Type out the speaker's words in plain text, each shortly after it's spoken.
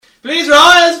Please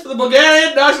rise for the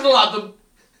Bulgarian national anthem.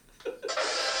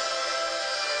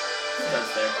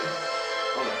 That's there.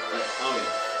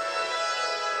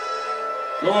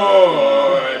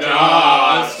 Gorda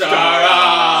Stara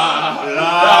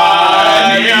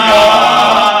Lania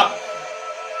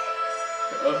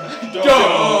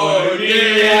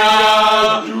Donia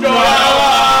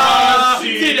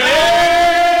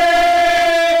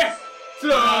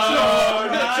Doaside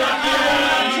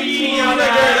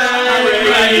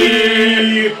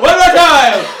one more time!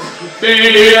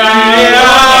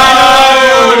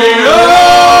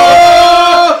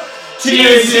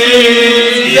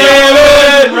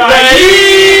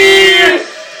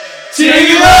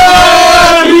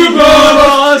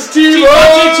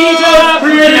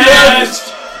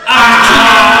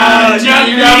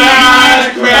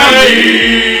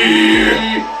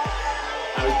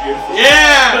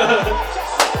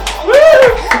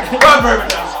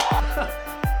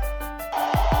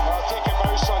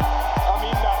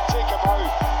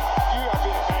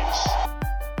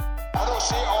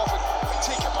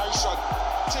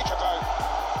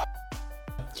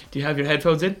 Do you have your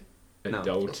headphones in? No.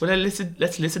 Don't. Well,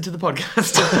 let's listen to the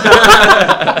podcast.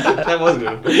 That was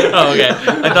good. Oh, okay.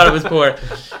 I thought it was poor.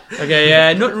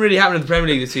 Okay, nothing really happened in the Premier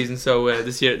League this season, so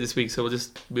this week, so we'll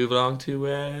just move along to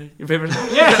your favourite.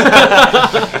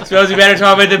 Yeah. Suppose we better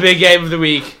talk about the big game of the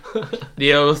week.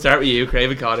 Neil, we'll start with you,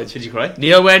 Craven Cottage. Did you cry?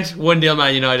 Neil went 1-0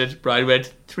 Man United. Brian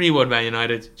went 3-1 Man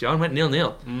United. John went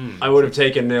 0-0. I would have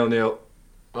taken 0-0.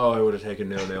 Oh, I would have taken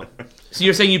 0-0. So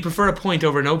you're saying you prefer a point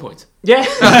over no points? Yeah.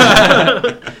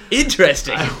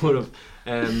 Interesting. I would have.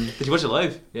 Did you watch it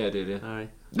live? Yeah, I did, yeah. Alright.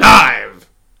 Live!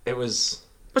 It was...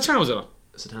 What channel was it on?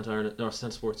 Satanta Ireland. No,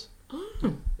 Satanta Sports.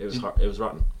 Oh. It was hard. It was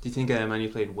rotten. Do you think Man U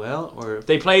played well, or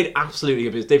They played absolutely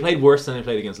abuse. They played worse than they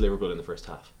played against Liverpool in the first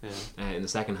half. yeah. In the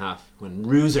second half, when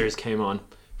Roosers came on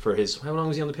for his... How long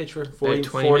was he on the pitch for? 20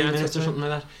 40 minutes or something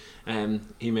like that.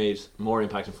 He made more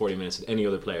impact in 40 minutes than any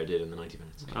other player did in the 90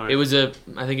 minutes. Right.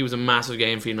 I think it was a massive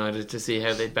game for United to see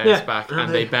how they bounced back,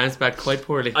 and they bounced back quite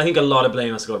poorly. I think a lot of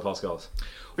blame has to go to Paul Scholes.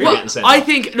 Well, I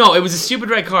think no, it was a stupid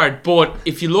red card, but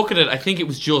if you look at it, I think it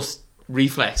was just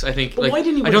reflex. I think. But why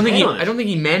didn't he? I don't think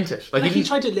he meant it. Like he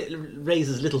tried to raise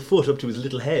his little foot up to his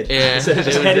little head. Yeah, instead of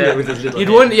just heading it with his little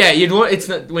head. You'd want. It's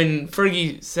not when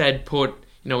Fergie said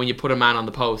when you put a man on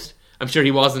the post. I'm sure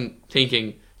he wasn't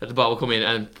thinking that the ball would come in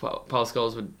and Paul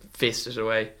Scholes would fist it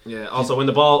away. Yeah. Also, when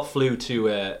the ball flew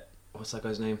to what's that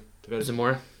guy's name?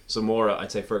 Zamora,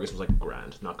 I'd say Ferguson was like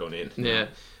grand, not going in. Yeah.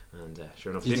 And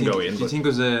sure enough, didn't go in. Do you think it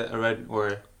was a red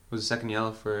or was a second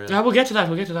yellow for? Yeah, we'll get to that.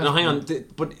 No, hang on.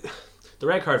 But the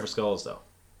red card for Scholes though.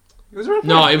 It was a red.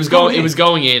 No, it was going. It was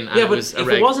going in. And yeah, it but was if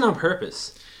it wasn't on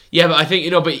purpose. Yeah, but I think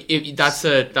that's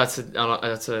an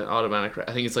automatic.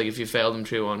 I think it's like if you fail them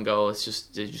through on goal, it's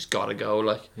just you just gotta go.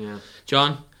 Like, yeah.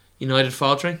 John, United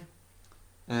faltering.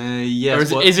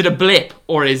 Yes. Or is it a blip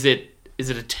or is it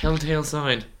a telltale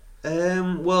sign?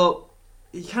 Well,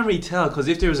 you can't really tell because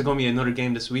if there was going to be another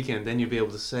game this weekend, then you'd be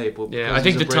able to say. But yeah, I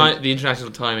think the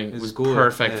international timing was good,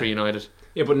 perfect for United.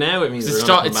 Yeah, but now it means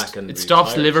it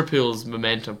stops Liverpool's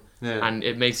momentum, yeah. And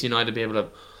it makes United be able to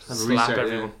slap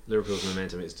everyone. Yeah. Liverpool's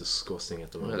momentum is disgusting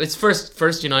at the moment. It's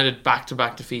first United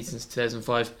back-to-back defeat since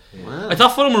 2005. Yeah. Wow. I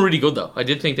thought Fulham were really good though. I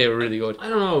did think they were really good. I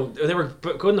don't know. They were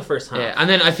good in the first half. Yeah, and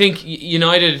then I think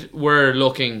United were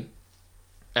looking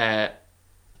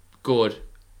good.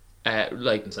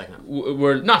 Like in the second half.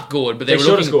 Were not good, but they were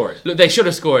should have scored. They should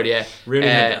have scored. Yeah, Rooney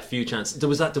had a few chances. There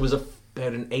was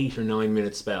about an 8 or 9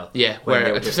 minute spell. Yeah, where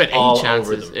it was 8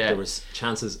 chances. Yeah. There was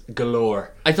chances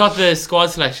galore. I thought the squad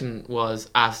selection was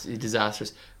absolutely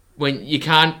disastrous. When you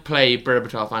can't play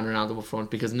Berbatov and Ronaldo up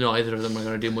front because neither of them are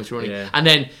going to do much running, and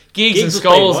then Giggs and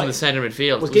Scholes in the centre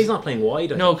midfield. Was Giggs not playing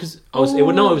wide? No, because it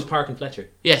was Park and Fletcher.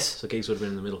 Yes, so Giggs would have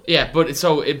been in the middle. Yeah, but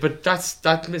that's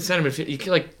that centre midfield. You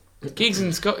like Giggs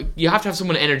and Scholes. You have to have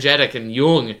someone energetic and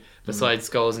young besides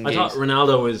Scholes and Giggs. I thought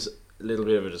Ronaldo was a little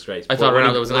bit of a disgrace. I thought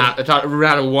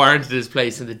Ronaldo warranted his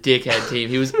place in the dickhead team.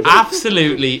 He was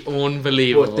absolutely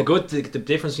unbelievable. But the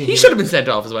difference between he should have been sent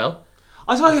off as well.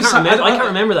 I can't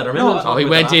remember that. He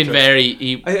went in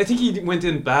very. I think he went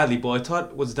in badly, but I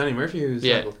thought it was Danny Murphy who was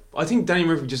tackled. I think Danny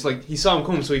Murphy just he saw him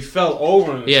come, so he fell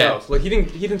over himself. Yeah. Like he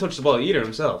didn't touch the ball either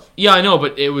himself. Yeah, I know,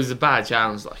 but it was a bad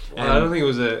challenge. I don't think it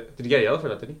was a. Did he get a yellow for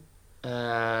that? Did he?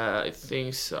 I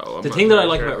think so. The thing that I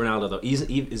like about Ronaldo though is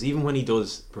even when he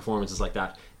does performances like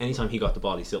that, anytime he got the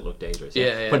ball, he still looked dangerous.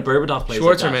 Yeah. When Berbatov plays Schwarzer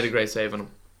like that, made a great save on him.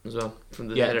 as well from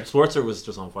the Yeah, header. Schwarzer was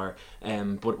just on fire.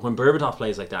 But when Berbatov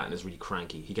plays like that and is really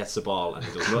cranky, he gets the ball and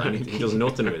he does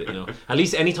nothing with it. You know, at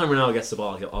least anytime Ronaldo gets the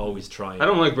ball, he'll always try. I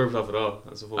don't like Berbatov at all.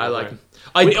 I like him.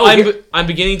 Wait, I'm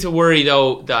beginning to worry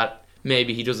though that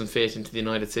maybe he doesn't fit into the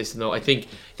United system. Though I think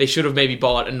they should have maybe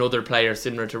bought another player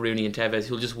similar to Rooney and Tevez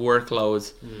who'll just work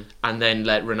loads and then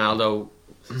let Ronaldo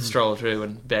stroll through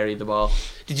and bury the ball.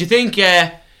 Did you think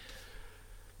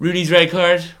Rooney's red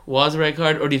card was a red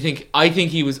card, or do you think? I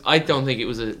don't think it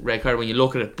was a red card when you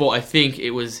look at it, but I think he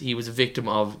was a victim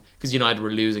of, because United were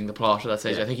losing the plot at that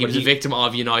stage. I think he was a victim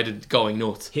of United going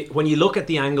nuts. When you look at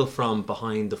the angle from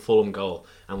behind the Fulham goal,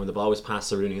 and when the ball was passed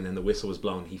to Rooney and then the whistle was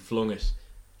blown, he flung it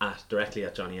directly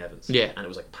at Johnny Evans. Yeah, and it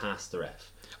was like past the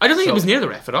ref. I don't think it was near the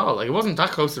ref at all. Like, it wasn't that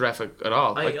close to the ref at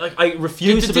all. I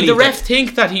refuse to believe. Did the ref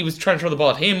think that he was trying to throw the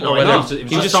ball at him, No, or whether he was he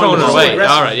was just just throwing it away?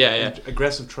 Aggressive. All right, yeah.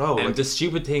 Aggressive throw. And the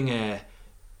stupid thing,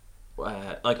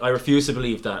 I refuse to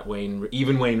believe that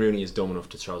even Wayne Rooney is dumb enough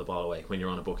to throw the ball away when you're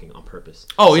on a booking on purpose.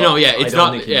 Oh, it's I don't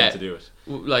not. think he meant to do it.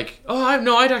 Like,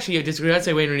 I'd actually disagree. I'd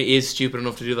say Wayne Rooney is stupid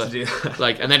enough to do that.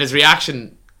 Like, and then his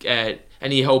reaction,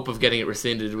 any hope of getting it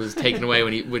rescinded was taken away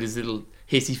when with his little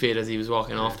hissy fit as he was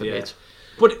walking off the pitch.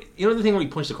 But you know the thing where he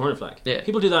punched the corner flag? Yeah.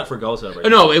 People do that for goal celebration.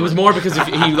 No, it was more because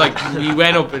he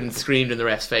went up and screamed in the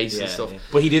ref's face and stuff. Yeah.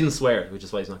 But he didn't swear, which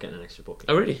is why he's not getting an extra booking.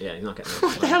 Oh, really? Yeah, he's not getting an What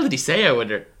extra the hell did he say, I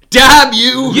wonder? Damn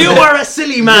you! You are a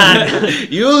silly man!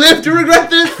 You'll live to regret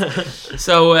this!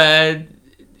 So,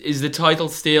 is the title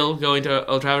still going to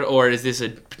Old Trafford, or is this a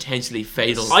potentially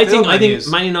fatal... I think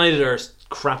Man United are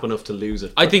crap enough to lose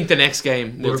it. I think the next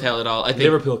game will tell it all. I think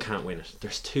Liverpool can't win it.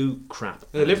 There's too crap.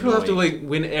 Liverpool have to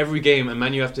win every game, and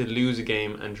Man U have to lose a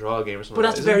game and draw a game or something. But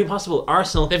that's very possible.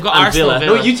 Arsenal, they've got and Arsenal,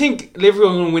 Villa. No, you think Liverpool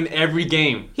are going to win every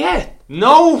game? Yeah,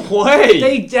 no way.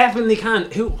 they definitely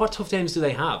can. What tough games do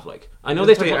they have? Like, I know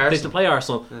they have to play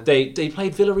Arsenal. Yeah. They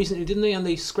played Villa recently, didn't they? And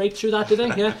they scraped through that, did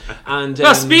they? Yeah. And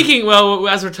as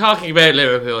we're talking about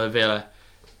Liverpool and Villa,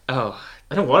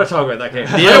 I don't want to talk about that game.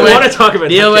 Neil want to talk about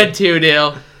Neil that went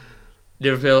 2-0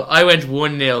 Liverpool. I went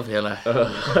 1-0 Villa.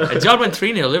 And John went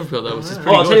 3-0 Liverpool though, which is pretty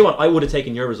I'll good. tell you what, I would have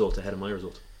taken your result ahead of my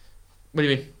result. What do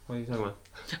you mean? What are you talking about?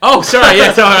 Oh, sorry,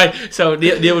 yes, alright. So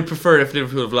Neil would prefer if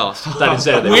Liverpool have lost. That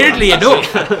instead of Weirdly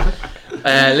enough,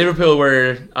 Liverpool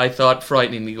were, I thought,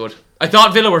 frighteningly good. I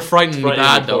thought Villa were frighteningly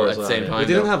bad though poor at as the well, same yeah. time.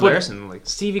 They didn't though. have But Larson. Like,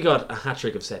 Stevie got a hat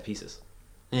trick of set pieces.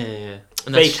 yeah.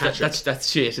 And Fake hat-trick.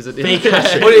 that's shit, is it? Fake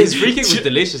hat-trick. But his free kick was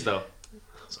delicious though.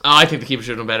 I think the keeper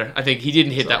should have done better. I think he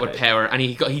didn't hit that with okay. power, and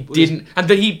he didn't, and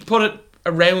then he put it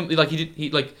around like he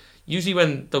usually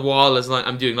when the wall is like,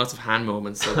 I'm doing lots of hand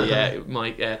movements, so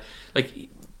the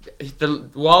the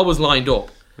wall was lined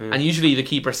up, and usually the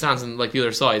keeper stands on like the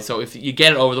other side. So if you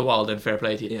get it over the wall, then fair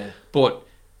play to you. Yeah. But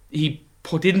he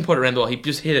didn't put it around the wall. He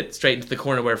just hit it straight into the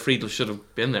corner where Friedel should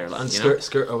have been there. Like, And you know?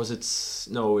 Skirt, or was it?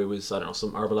 No, it was, I don't know,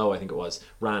 some Arbeloa, I think it was,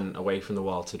 ran away from the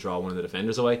wall to draw one of the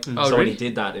defenders away. Oh, so when really? he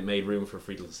did that, it made room for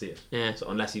Friedel to see it. Yeah. So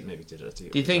unless he maybe did it to you.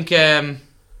 Do you think?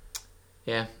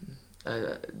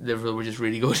 Liverpool were just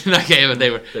really good in that game, and they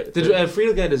were. Did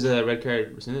Friedel get his red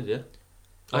card rescinded? Yeah.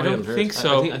 I don't think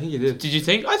so. I think he did. Did you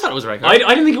think? I thought it was a red I card.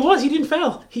 didn't think it was. He didn't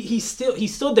foul. He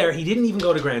stood there. He didn't even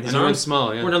go to ground. His arm's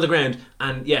small. Yeah. Weren't on the ground,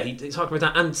 and yeah, he talked about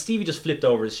that. And Stevie just flipped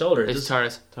over his shoulder. It's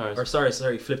Torres. Or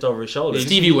sorry, flipped over his shoulder.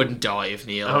 Stevie wouldn't dive,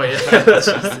 Neil. Oh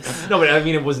yeah. No, but I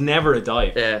mean, it was never a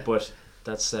dive. Yeah. But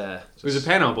that's. It was a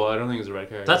penalty, but I don't think it was a red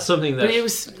card. That's something that. But it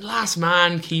was last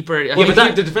man keeper. Yeah,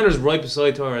 but the defender's right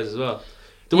beside Torres as well.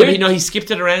 He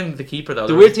skipped it around the keeper though.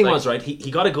 The weird thing was, right,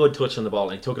 he got a good touch on the ball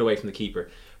and he took it away from the keeper.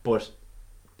 But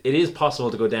it is possible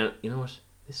to go down. You know what?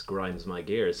 This grinds my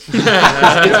gears.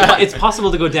 it's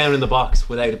possible to go down in the box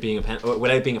without it being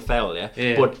a foul.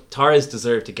 Yeah. But Torres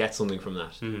deserved to get something from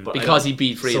that. But because he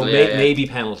beat Friedel. So maybe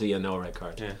penalty and no red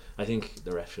card. Yeah. I think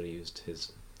the ref should have used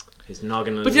his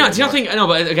noggin. But do you not think? I know,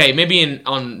 but okay, maybe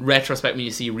on retrospect when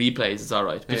you see replays, it's all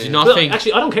right. But do you not well, think?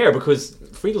 Actually, I don't care because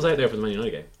Friedel's out there for the Man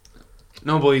United game.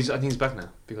 No, but I think he's back now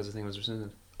because the thing was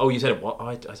rescinded. Oh, you said it. What?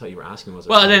 I thought you were asking. Was it?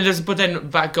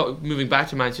 Well, moving back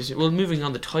to Manchester. Well, moving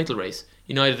on the title race,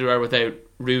 United are without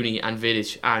Rooney and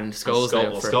Vidic and Scholes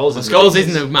now. Scholes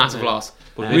isn't a massive loss.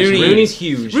 But Rooney's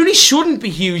huge. Rooney shouldn't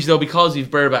be huge though because we've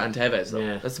Berbat and Tevez. Though.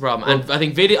 Yeah. That's the problem. And I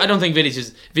think I don't think Vidic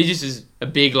is a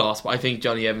big loss, but I think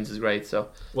Johnny Evans is great. So.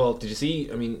 Well, did you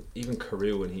see? I mean, even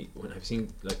Carew when I've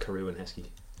seen like Carew and Heskey.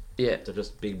 Yeah. They're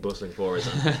just big bustling forwards.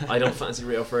 I don't fancy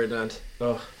Rio Ferdinand.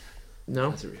 Oh.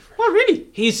 No. What, really?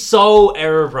 He's so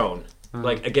error prone.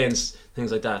 Like against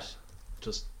things like that.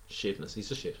 Just Shitness. He's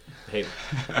just shit. I hate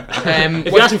him.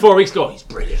 If What- you asked me 4 weeks ago, he's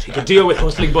brilliant. He could deal with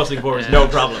hustling, bustling forwards, no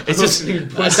problem. It's just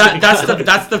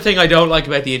that's the thing I don't like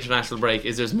about the international break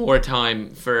is there's more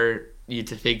time for you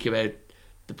to think about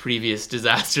the previous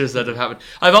disasters that have happened.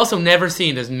 I've also never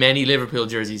seen as many Liverpool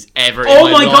jerseys ever. Oh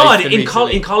in my life god! than In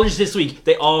recently. college this week,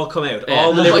 they all come out. Yeah.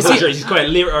 All the But Liverpool see- jerseys come out.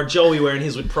 Or Joey wearing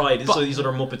his with pride. So these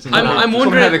other muppets. In the I'm back. Coming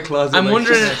wondering. out of the closet, I'm like-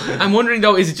 wondering. I'm wondering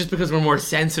though. Is it just because we're more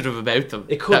sensitive about them?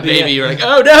 It could that be, maybe yeah. you're like,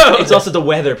 oh no. It's also the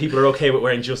weather. People are okay with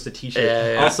wearing just a t-shirt.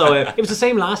 Yeah, yeah. Also, it was the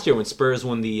same last year when Spurs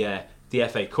won the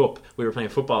FA Cup. We were playing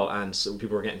football and so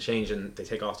people were getting changed and they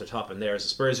take off their top and there's a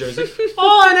Spurs jersey.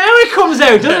 Oh, now it comes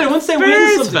out, doesn't it? Once they win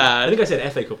Spurs something. bad. I think I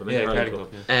said FA Cup. I meant Yeah, Carling Carling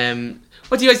Cup. Cup, yeah.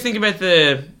 What do you guys think about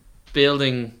the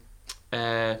building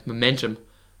momentum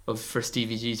for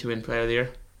Stevie G to win Player of the Year?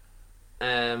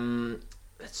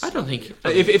 I don't think.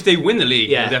 If they win the league,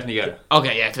 Yeah. they'll definitely get it.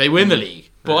 Okay, yeah, if they win the league,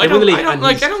 but They I win don't. the league I don't and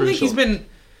like. he's I don't think crucial. he's been.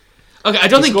 Okay, I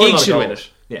don't He think scored a lot Giggs of should win goals. it.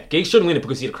 Yeah, Giggs shouldn't win it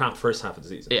because he had a crap first half of the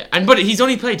season. Yeah, but he's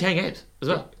only played 10 games as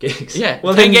well. Giggs. Yeah,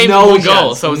 Well, 10 then games, no 1 chance.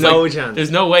 goal. So it's No like, chance.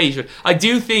 there's no way he should. I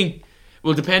do think.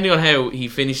 Well, depending on how he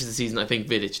finishes the season, I think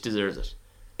Vidic deserves it.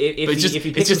 If But he it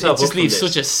picks just himself up from leaves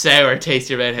this- such a sour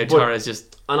taste in your mouth how But- Torres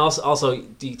just. And also,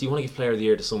 do you want to give Player of the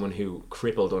Year to someone who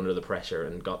crippled under the pressure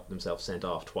and got themselves sent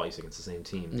off twice against the same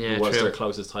team? Yeah, who was true. their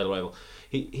closest title rival.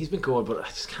 He's been good, but I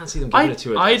just can't see them giving it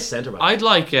to a centre back. I'd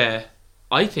like.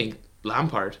 I think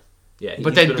Lampard. Yeah, But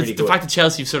he's then been really the good. fact that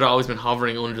Chelsea have sort of always been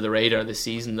hovering under the radar this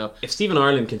season, though. If Stephen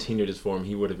Ireland continued his form,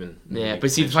 he would have been. Yeah,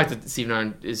 but see, the fact that Stephen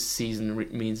Ireland's season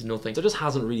means nothing. there just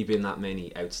hasn't really been that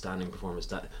many outstanding performers.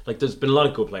 That like, there's been a lot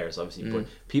of good players, obviously, but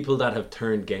people that have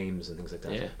turned games and things like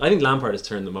that. Yeah. I think Lampard has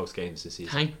turned the most games this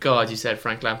season. Thank God you said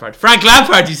Frank Lampard. Frank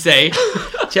Lampard, you say?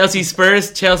 Chelsea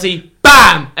Spurs, Chelsea,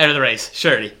 bam! Out of the race,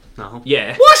 surely. No.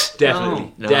 Yeah, What?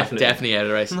 definitely, No, definitely out of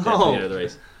the race. definitely out of the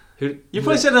race. Who, You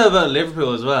probably said that about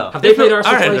Liverpool as well. have they played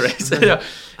Arsenal Are out of the twice? race. No.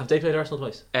 Have they played Arsenal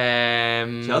twice?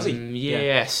 Chelsea?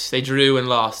 Yes, they drew and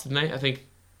lost, didn't they? I think.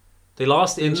 They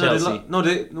lost in Chelsea. No,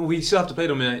 we still have to play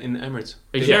them in Emirates.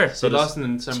 Are you They- sure? They lost in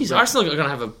the Jeez, Arsenal are going to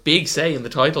have a big say in the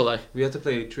title, like. We had to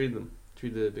play 3 of them. 3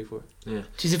 of the big 4. Yeah.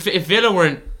 Jeez, if Villa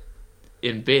weren't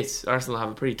in bits, Arsenal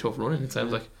have a pretty tough run, it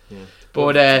sounds like. Yeah.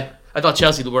 But I thought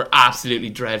Chelsea were absolutely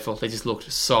dreadful. They just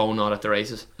looked so not at the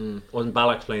races. Wasn't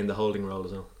Ballack playing the holding role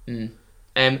as well?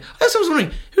 I also was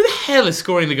wondering, who the hell is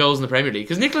scoring the goals in the Premier League?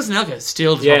 Because Nicolas Anelka is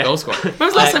still the top goal scorer. When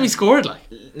was the last time he scored, like?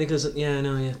 Nicholas, yeah.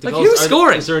 The Like, goals- who's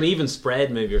scoring? Is there an even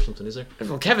spread maybe or something? Is there?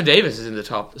 Well, Kevin Davis is in the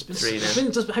top There's been, 3 there's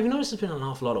now. been- have you noticed there's been an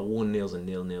awful lot of 1-0s and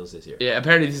 0-0s this year? Yeah,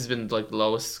 apparently this has been like the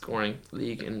lowest scoring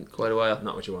league in quite a while.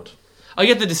 Not what you want. I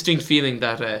get the distinct feeling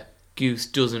that Goose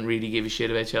doesn't really give a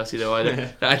shit about Chelsea though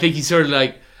either. I think he's sort of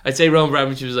like, I'd say Roman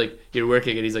Abramovich was like, you're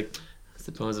working, and he's like, I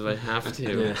suppose if I have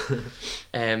to.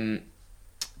 Yeah.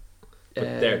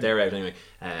 But they're out anyway.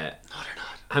 No, they're not.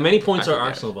 How many points I are think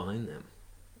Arsenal behind them?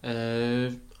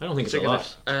 I don't think it's a Check it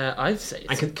lot. I'd say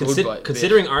it's And a good bit.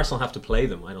 considering Arsenal have to play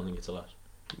them, I don't think it's a lot.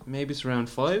 Maybe it's around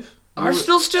 5.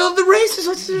 Arsenal still in the race, is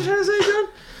what you're trying to say, John?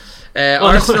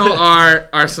 no.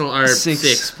 Arsenal are 6.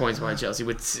 6 points behind Chelsea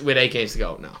with 8 games to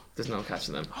go. No, there's no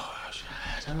catching them.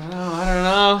 I don't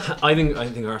know. I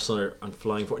think Arsenal are on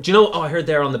flying forward. Do you know? Oh, I heard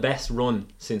they're on the best run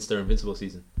since their invincible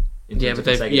season. in Yeah, terms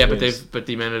but of consecutive wins. but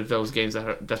the amount of those games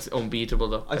that's unbeatable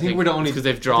though. I think we're the only because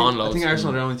they've drawn loads. I think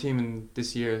Arsenal are the only team in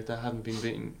this year that haven't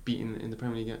been beaten in the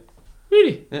Premier League yet.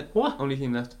 Really? Yeah. What? Only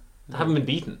team left. They haven't been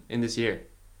beaten. in this year.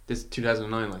 This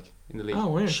 2009, like in the league. Oh,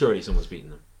 weird. Surely someone's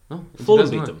beaten them. No, in Fulham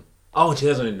 2009. beat them. Oh,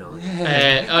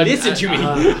 2009. Listen to me.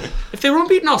 If they weren't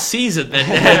beaten all season, then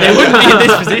they wouldn't be in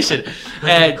this position.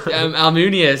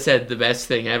 Almunia said the best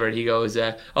thing ever. He goes,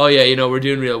 "Oh yeah, we're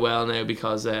doing real well now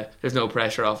because there's no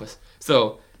pressure off us."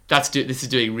 So this is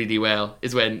doing really well.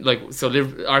 Is when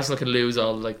Arsenal can lose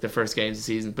all the first games of the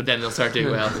season, but then they'll start doing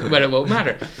well when it won't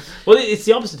matter. Well, it's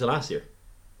the opposite to last year.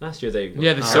 Last year they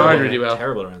started really well.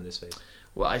 Terrible around this phase.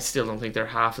 Well, I still don't think they're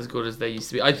half as good as they used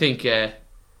to be. I think I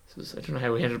don't know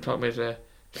how we ended up talking about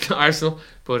Arsenal,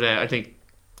 but I think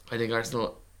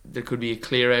Arsenal, there could be a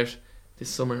clear out this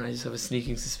summer, and I just have a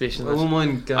sneaking suspicion I won't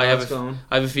mind Gallas going.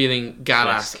 I have a feeling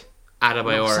Galask,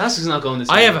 Adebayor. Sask is not going this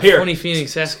I year. have a funny feeling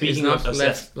Cesc is Speaking not of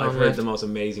left. I've heard the most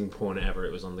amazing pun ever.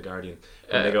 It was on The Guardian.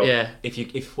 When they go, yeah.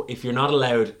 if you're not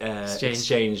allowed Exchange.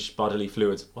 exchange bodily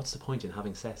fluids, what's the point in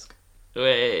having Cesc?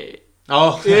 Wait.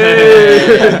 Oh,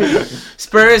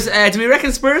 Spurs. Do we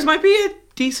reckon Spurs might be a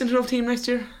decent enough team next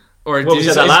year? Or Well, we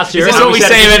said that last year. Is this and what we said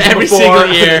say it about every before.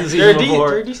 single year?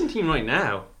 they're a decent team right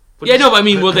now. But Yeah, no, but I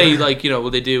mean, will they will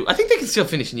they do? I think they can still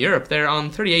finish in Europe. They're on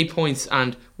 38 points,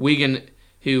 and Wigan,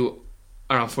 who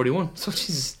are on 41. So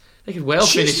Jesus, They could well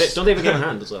finish. Don't they have a game in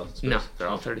hand as well? No, they're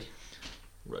all 30.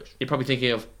 Right. You're probably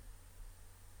thinking of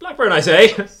Blackburn, I say.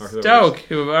 Stoke,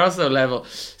 who are also level.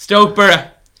 Stoke Borough.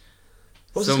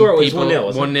 What's the score? It was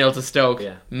 1-0. 1-0 to Stoke.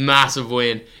 Yeah. Massive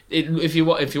win. If you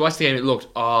watch the game, it looked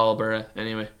all Borough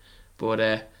anyway.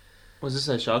 But Was this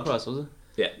a Shawcross, was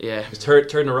it? yeah. It was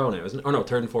third in a row now, isn't it? Or no,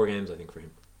 third in 4 games, I think, for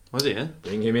him. Was it, yeah?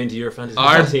 Bring him into your fantasy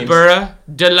Are teams. Borough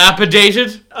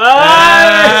dilapidated?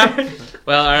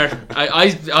 Well,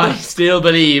 I still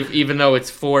believe, even though it's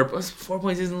 4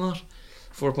 points isn't a lot.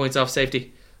 4 points off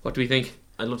safety. What do we think?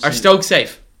 I'd love to Are see- Stoke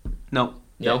safe? No.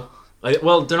 No.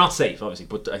 Well, they're not safe, obviously,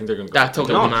 but I think they're going to go. That took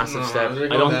a massive step. I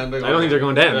don't think they're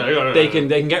going down. They can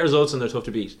get results and they're tough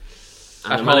to beat.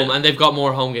 At home, and they've got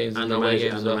more home games than And the away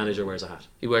games. manager wears a hat.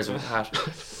 He wears a hat.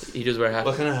 He does wear a hat.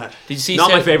 What kind of hat? Did you see? Not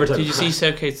my favourite type Did you of see hat.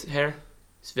 Southgate's hair?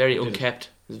 It's very unkept.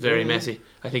 It's very messy.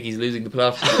 I think he's losing the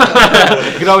plot.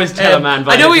 You can always tell a man.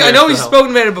 by I know. his I know we've hairstyle.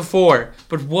 spoken about it before,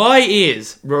 but why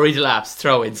is Rory Delap's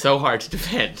throw-in so hard to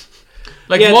defend?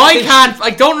 Like, Yeah, why they- can't? I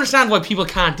don't understand why people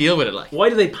can't deal with it. Like, Why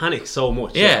do they panic so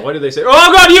much? Yeah. Why do they say, "Oh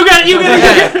God, you get it, you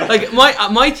get it"? yeah,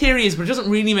 like my theory is, but it doesn't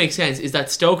really make sense. Is that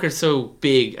Stoker's so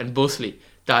big and bustly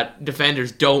that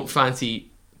defenders don't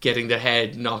fancy getting their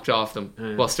head knocked off them,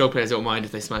 while Stoke players don't mind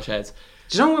if they smash heads.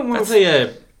 Do you know when we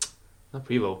play not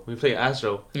Prevo, we play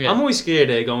Astro. Yeah. I'm always scared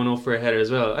of going up for a header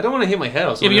as well. I don't want to hit my head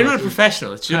off. Yeah, but you're not a someone else.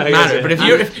 professional. It shouldn't I guess, matter. yeah.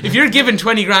 But if you're given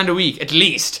 20 grand a week at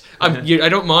least, I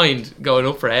don't mind going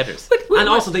up for headers. And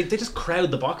also, they just crowd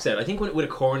the box out. I think with a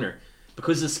corner,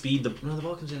 because of the speed, the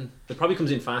ball comes in. It probably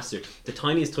comes in faster. The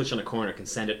tiniest touch on a corner can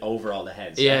send it over all the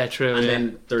heads. Yeah, true. And yeah.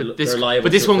 then they're This liable.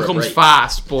 but this for one a comes break.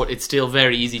 fast, but it's still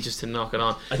very easy just to knock it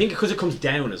on. I think because it comes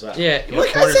down as well. Yeah, You know, well,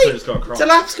 I corners say, could just go across.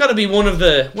 Delap's got to be one of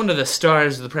the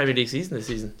stars of the Premier League season this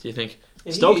season. Do you think?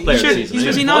 Stoke player Should- this season.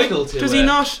 does he anyway. not? vital to, Does he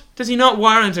not? Does he not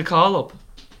warrant a call up?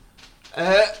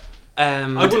 I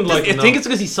wouldn't like I to think know. it's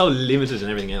because he's so limited in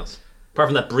everything else. Apart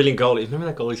from that brilliant goal. Remember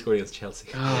that goal he scored against Chelsea?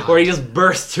 Oh. Where he just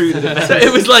burst through the defence. So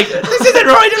it was like, this isn't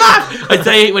Roy Delap! I'd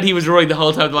say when he was roaring the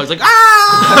whole time, I was like,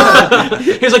 ah!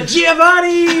 He was like,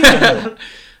 Giovanni!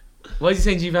 Why is he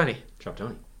saying Giovanni?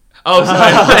 Trapattoni. Oh, sorry.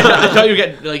 I thought you were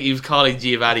getting, like, he was calling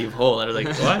Giovanni of Hull. I was like,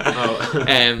 what?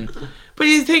 Oh. But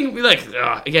you think, like,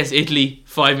 against Italy,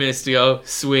 5 minutes to go,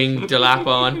 swing Delap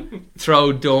on,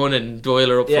 throw Dunn and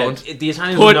Doyle up Yeah, front, the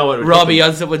Italians would put know what it would Robbie take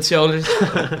on someone's shoulders.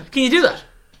 Can you do that? them.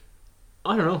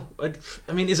 I don't know.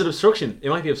 I mean, is it obstruction? It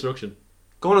might be obstruction.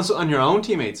 Going on your own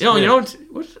teammates. You know, Yeah. you don't.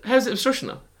 How's it obstruction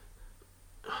though?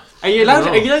 Are you allowed? I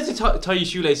don't Are you allowed to tie your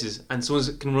shoelaces and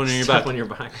someone can run on your Step back? on your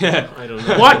back. Yeah. I don't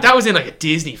know. What? That was in like a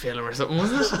Disney film or something,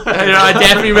 wasn't it? I don't know, I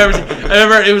definitely remember. I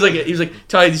remember it was like he was like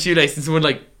tying the shoelace and someone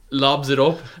like lobs it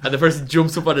up and the person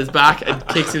jumps up on his back and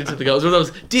kicks it into the goal. It's one of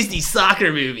those Disney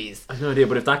soccer movies. I have no idea,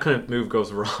 but if that kind of move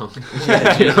goes wrong,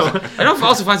 I don't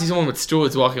also fancy someone with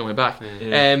studs walking on my back.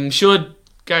 Yeah. Should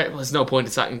Gareth? Well, there's no point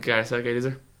in sacking Gareth Southgate, is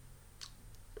there?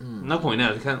 No point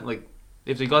now. They can't like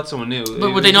if they got someone new.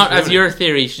 But would they not, as your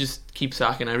theory, you should just keep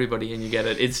sacking everybody and you get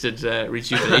an instant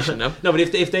rejuvenation? No. No, but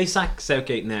if they sack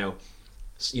Southgate now,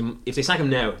 if they sack him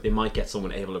now, they might get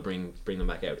someone able to bring them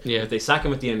back out. Yeah. If they sack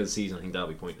him at the end of the season, I think that'll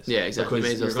be pointless. Yeah, exactly.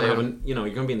 Because May as well you're stay going to on. have, you're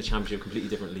going to be in the Championship, completely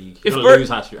different league. If You're Bur- going to lose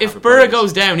half if Borough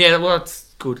goes down, yeah, well,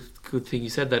 that's good thing you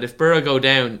said that. If Borough go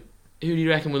down, who do you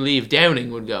reckon will leave? Downing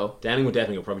would go. Downing would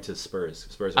definitely go probably to Spurs.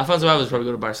 Alfonso Alves probably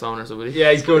go to Barcelona or something.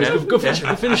 Yeah, he's good. Yeah. Good finisher.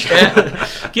 Good finisher.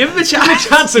 Yeah. Give him a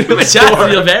chance. Give him a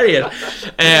chance. He'll vary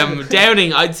it.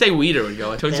 Downing, I'd say Weeder would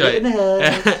go.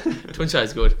 Tunchai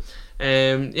is good.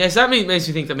 So that makes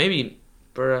me think that maybe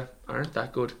Borough aren't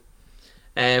that good.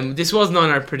 This wasn't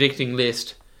on our predicting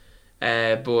list,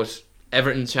 but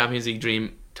Everton's Champions League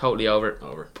dream totally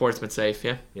over. Portsmouth safe,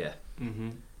 yeah. Yeah. Mm-hmm.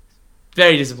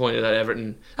 Very disappointed at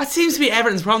Everton. That seems to be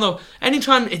Everton's problem though.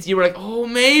 Anytime you were like, oh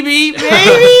maybe,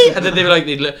 and then they were like,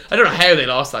 I don't know how they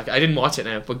lost that. I didn't watch it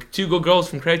now, but 2 good goals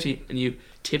from Crouchy, and you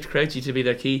tipped Crouchy to be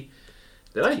their key.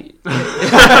 Did I?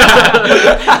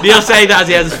 Neil saying that as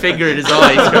he has his finger in his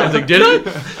eye. I was like, did I?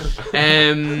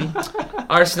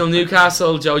 Arsenal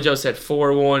Newcastle. Jojo said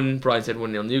 4-1. Brian said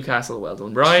 1-0 Newcastle. Well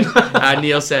done, Brian. And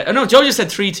Neil said, Jojo said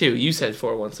 3-2. You said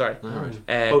 4-1. Sorry.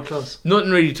 Both close.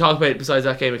 Nothing really to talk about besides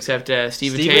that game except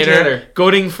Stephen Taylor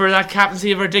gutting for that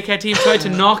captaincy of our dickhead team. Tried to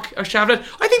knock our Shavlet.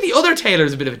 I think the other Taylor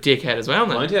is a bit of a dickhead as well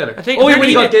now. Ryan Taylor. I think when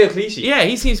he got Dale Clichy. Yeah,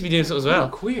 he seems to be doing so as well.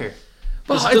 Queer.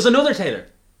 But There's another Taylor.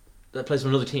 that plays for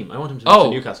another team. I want him to move to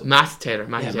Newcastle. Matty Taylor.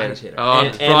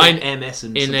 Brian MS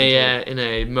and in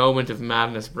a moment of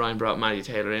madness, Brian brought Matty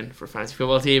Taylor in for fantasy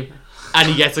football team, and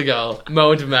he gets a goal.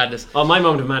 Moment of madness. Oh, my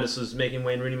moment of madness was making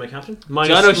Wayne Rooney my captain.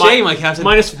 John O'Shea, my captain.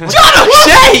 Minus John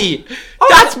O'Shea.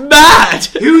 That's mad.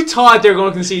 Who thought they were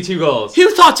going to concede 2 goals? Who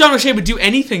thought John O'Shea would do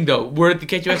anything though? Were it to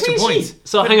get you extra points?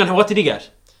 So hang on, what did he get?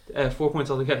 4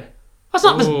 points altogether. That's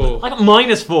not. I got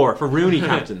 -4 for Rooney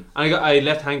captain. I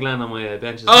left Hank Land on my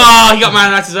bench as well. Oh, he got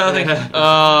man that's as well, I think.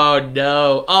 Oh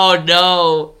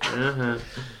no.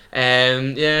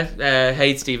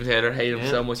 Hate Stephen Taylor. Hate him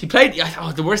so much. He played.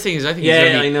 The worst thing is, I think.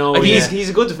 I know. He's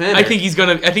a good defender. I think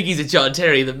he's a John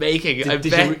Terry in the making.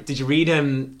 Did you read?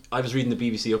 I was reading the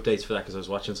BBC updates for that because I was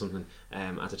watching something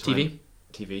at the time.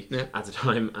 TV at the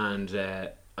time, and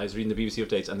I was reading the BBC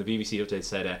updates, and the BBC updates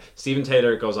said Stephen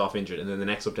Taylor goes off injured, and then the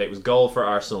next update was goal for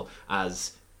Arsenal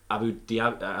as Abu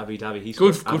Dhabi. He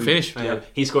scored. Good finish.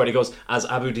 He scored. He goes as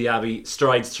Abu Dhabi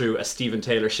strides through a Stephen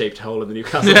Taylor shaped hole in the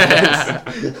Newcastle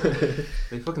defence.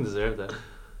 They fucking deserve that.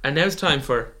 And now it's time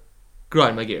for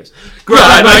Grind My Gears.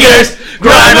 Grind my gears,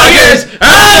 grind my gears,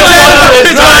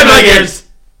 grind my gears.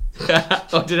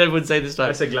 Oh, did everyone say this time?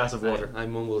 I said glass of water. I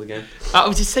mumbled again.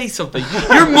 Oh, just say something.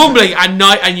 You're mumbling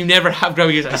and you never have grind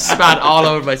my gears. I spat all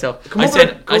over myself. I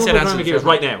said grind my gears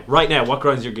right now. Right now, what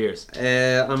grinds your gears?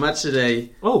 On match today.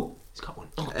 Oh, he's got one.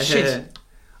 Oh shit!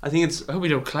 I think it's. I hope we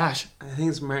don't clash. I think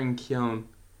it's Martin Keown.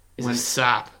 Is a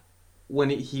sap. When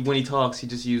he talks, he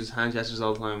just uses hand gestures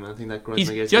all the time, and I think that grinds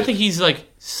my gears. Do you think he's like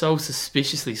so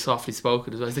suspiciously softly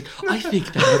spoken as well? He's like, I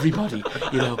think that everybody,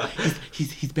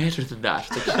 he's better than that.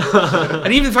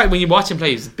 And even the fact when you watch him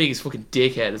play, he's the biggest fucking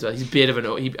dickhead as well. He's a bit of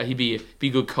he'd be a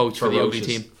good coach for the ugly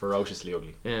team. Ferociously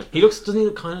ugly. Yeah. Doesn't he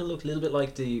kind of look a little bit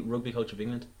like the rugby coach of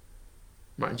England?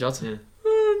 Martin Johnson.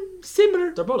 Yeah.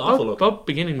 Similar. They're both awful looking. Both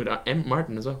beginning with M.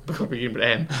 Martin as well. Both beginning with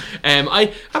M. I'm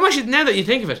actually, now that you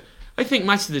think of it, I think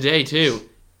Match of the Day too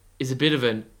is a bit of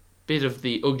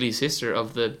the ugly sister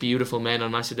of the beautiful men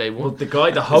on Match of the Day 1. Well,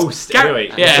 the host, anyway.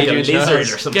 Yeah, Lizard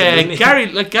or something. Gary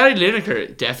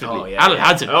Lineker, definitely. Oh, yeah, Alan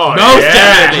Hudson,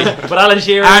 definitely. But Alan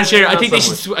Shearer,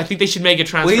 I think they should make a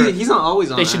transfer. Well, he's not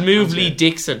always on. They should move Lee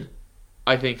Dixon,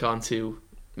 I think, onto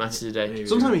Match of the Day. Maybe.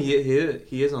 Sometimes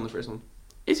he is on the first one.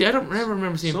 Is he? I don't never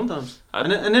remember seeing him. Sometimes.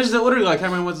 And there's the other guy. I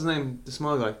can't remember what's his name. The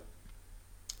small guy.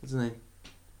 What's his name?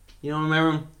 You don't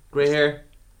remember him? Grey hair,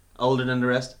 older than the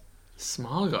rest.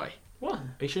 Small guy. What?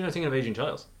 Are you sure you're not thinking of Adrian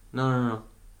Childs? No.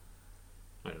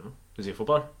 I don't know. Is he a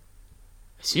footballer?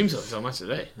 I assume so. He's on Match of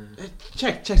the Day.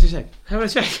 Check. How do I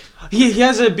check? He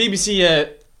has a BBC.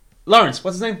 Lawrence.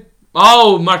 What's his name?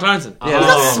 Oh, Mark Lawrenson. Yeah, he's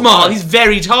not small. He's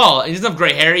very tall. He doesn't have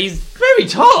grey hair. He's very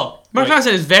tall. Mark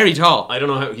Lawrenson is very tall. I don't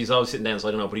know how he's always sitting down, so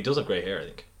I don't know. But he does have grey hair, I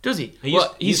think. Does he? He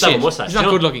used to have a mustache. He's not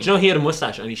good looking. Do you know he had a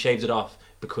mustache and he shaved it off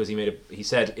because he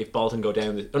said if Bolton go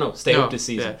down stay up this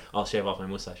season, I'll shave off my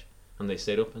mustache. And they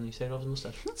stayed up and he shaved off his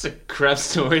mustache. That's a crap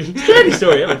story. Scary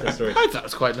story. I like that story. I thought it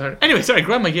was quite hard. Anyway, sorry,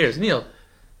 grind my gears. Neil.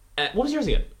 What was yours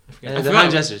again? I forget. The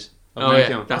hand gestures. Oh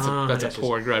yeah, that's a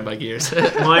poor grind my gears.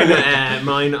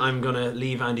 Mine. I'm gonna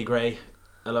leave Andy Gray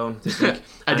alone this week.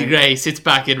 Andy Gray sits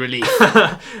back in relief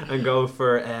and go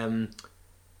for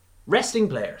resting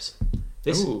players.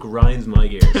 This grinds my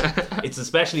gears. It's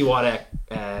especially what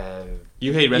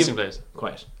you hate resting players.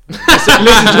 Quiet. Listen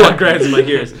to what grinds my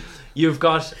gears. You've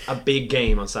got a big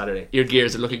game on Saturday. Your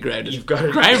gears are looking grounded. You've got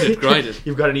grinded.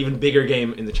 You've got an even bigger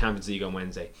game in the Champions League on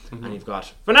Wednesday, and you've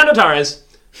got Fernando Torres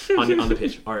on the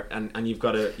pitch, and you've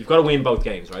got to win both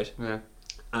games, right? Yeah.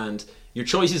 And your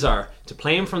choices are to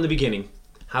play him from the beginning,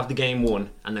 have the game won,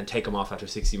 and then take him off after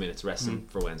 60 minutes, rest him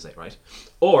for Wednesday, right?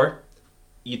 Or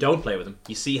you don't play with him.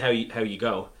 You see how you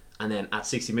go, and then at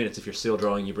 60 minutes, if you're still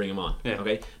drawing, you bring him on. Yeah.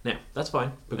 Okay. Now that's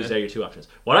fine because they're your two options.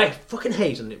 What I fucking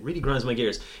hate, and it really grinds my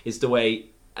gears, is the way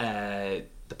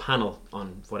the panel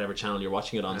on whatever channel you're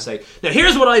watching it on say, now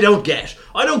here's what I don't get.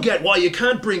 I don't get why you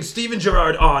can't bring Steven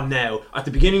Gerrard on now at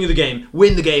the beginning of the game,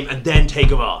 win the game, and then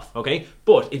take him off. Okay.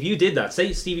 But if you did that,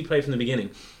 say Stevie played from the beginning,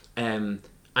 and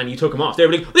you took him off, they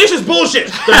were like, this is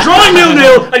bullshit. They're drawing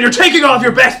 0-0, and you're taking off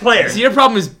your best player. So your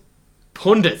problem is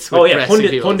pundits. With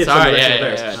pundits Sorry, on the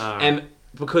players.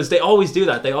 Because they always do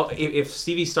that. If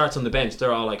Stevie starts on the bench,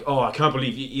 they're all like, "Oh, I can't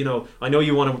believe you. I know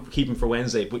you want to keep him for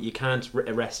Wednesday, but you can't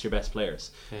rest your best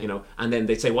players." Yeah. And then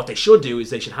they'd say what they should do is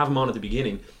they should have him on at the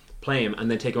beginning, play him,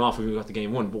 and then take him off when we've got the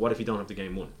game won. But what if you don't have the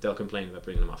game won? They'll complain about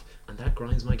bringing him off, and that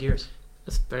grinds my gears.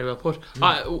 That's very well put.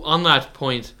 On that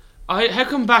point, how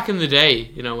come back in the day,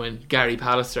 when Gary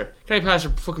Pallister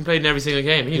fucking played in every single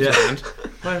game? He was grand.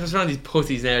 What's wrong with these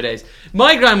pussies nowadays?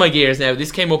 My grind my gears now.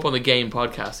 This came up on the Game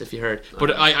podcast, if you heard.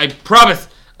 But I promise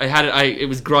I had it. It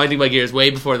was grinding my gears way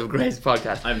before the greatest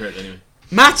podcast. I haven't heard it anyway.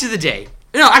 Match of the day.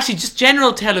 No, actually, just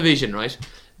general television, right?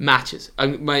 Matches.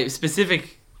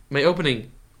 My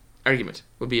opening argument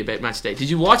would be about Match of the Day. Did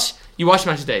you watch? You watched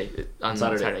Match of the Day on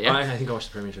Saturday, yeah? I think I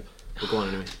watched the Premiership. But go on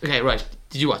anyway. Okay, right.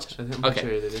 Did you watch it? I think Okay.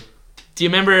 sure they did. Do you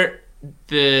remember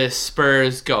the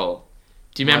Spurs goal?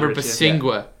 Do you remember Modric, yeah.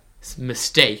 Basingwa's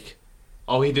mistake?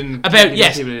 Oh, he didn't. About he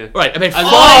yes, didn't even- right. About I 5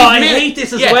 I minutes. hate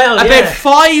this as well, About yeah.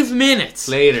 5 minutes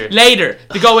Later.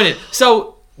 to go in it.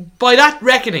 So by that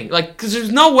reckoning, like, because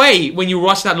there's no way when you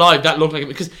watch that live that looked like it,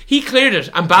 because he cleared it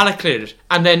and Ballack cleared it,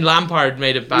 and then Lampard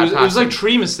made a bad It pass. was like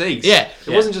 3 mistakes. Yeah.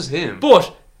 It wasn't just him.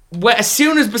 But as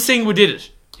soon as Basingwa did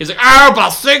it, he was like, "Oh,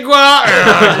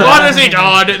 Basingwa, what has he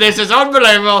done? This is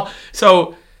unbelievable."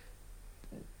 So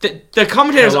the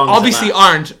commentators How long does it obviously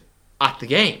last? aren't at the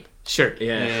game. Sure.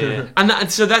 Yeah.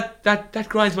 And so that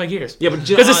grinds my gears. Yeah, but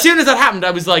Because as soon as that happened,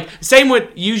 I was like, same with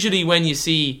usually when you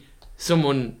see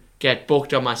someone get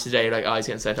booked on Match Today, like, oh, he's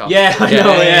getting sent off. Yeah, I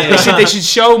know, yeah. They should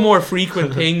show more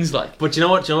frequent things, like. But you know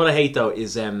what? I hate though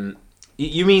is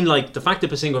you mean like the fact that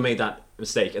Basingwa made that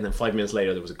mistake and then 5 minutes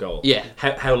later there was a goal. Yeah.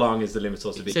 How long is the limit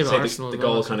supposed to be? Same Say Arsenal the as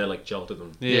well, goal so. kind of like jolted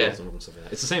them. Yeah. And stuff like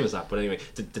that. It's the same as that. But anyway,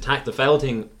 the foul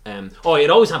thing. It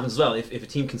always happens as well if a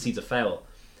team concedes a foul.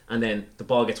 And then the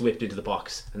ball gets whipped into the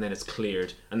box, and then it's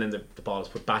cleared, and then the ball is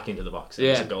put back into the box, and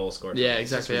it's a goal scored. Yeah,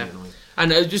 It's just exactly. really Yeah.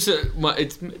 annoying.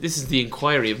 And this is the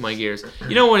inquiry of my gears.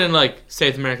 You know when in like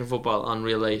South American football on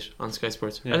Real 8 on Sky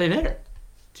Sports, are they there?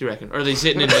 Do you reckon? Or are they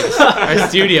sitting in like, our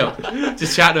studio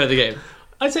just chatting about the game?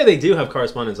 I'd say they do have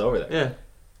correspondence over there. Yeah.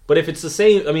 But if it's the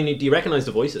same, I mean, do you recognise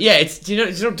the voices? Yeah, do you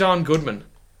know Don Goodman?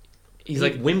 He's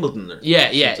like Wimbledon. Or yeah,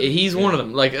 something. he's one of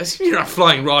them. Like, you're not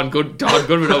flying Don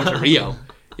Goodman over to Rio,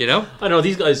 you know. I don't know,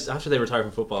 these guys after they retire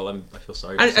from football, I feel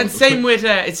sorry. For some And of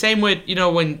them. same with you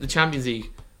know when the Champions League,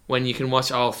 when you can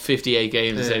watch all 58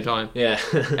 games at the same time.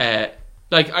 Yeah.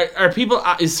 Like, are people?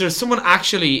 Is there someone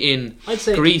actually in I'd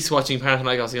say Greece watching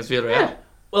Panathinaikos against Villarreal? Yeah.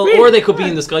 Well, Really? or they could be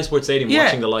in the Sky Sports Stadium Yeah.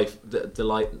 watching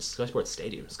the Sky Sports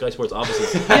Stadium, Sky Sports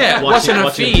offices. Yeah, watching a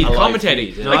feed, live commentating.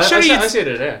 feed, yeah. Like, I surely see it's-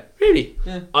 it there. Really?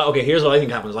 Okay, here's what I think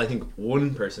happens. I think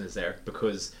one person is there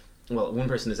because, one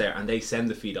person is there and they send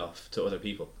the feed off to other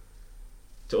people,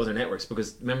 to other networks.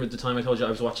 Because remember the time I told you I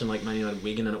was watching like Man United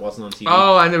Wigan and it wasn't on TV.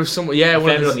 Oh, and there was someone. Yeah, I one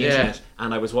of found it on those. the Yeah. internet,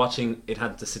 and I was watching. It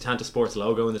had the Setanta Sports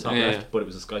logo in the top Yeah. left, but it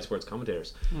was the Sky Sports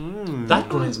commentators. That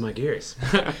grinds my gears.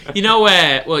 You know,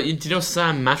 do you know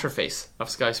Sam Matterface of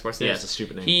Sky Sports News? Yeah, it's a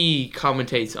stupid name. He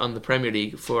commentates on the Premier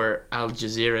League for Al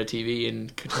Jazeera TV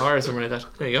in Qatar or something like that.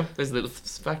 There you go. There's a little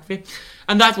fact for you.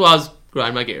 And that was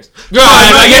Grind My Gears.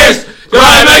 Grind My Gears!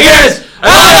 Grind My Gears!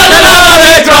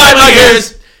 Grind My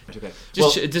Gears! Okay.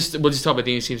 We'll just talk about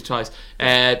the English teams twice.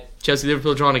 Chelsea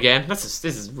Liverpool drawn again. This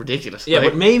is ridiculous. Yeah, Like,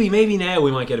 but maybe now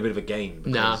we might get a bit of a game.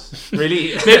 Nah. because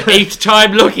really, eighth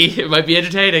time lucky. It might be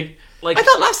entertaining. like I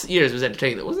thought last year's was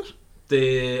entertaining, though, wasn't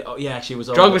it? actually, it was.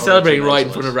 Drogba celebrating two right in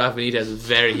legs front of Rafa Benitez was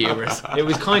very humorous. It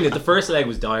was kind of the first leg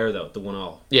was dire though, the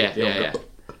 1-1. Yeah, The yeah, own yeah. goal.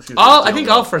 Excuse me, I the think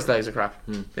own all goal. first legs are crap.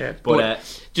 Yeah,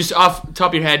 But just off the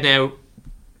top of your head now,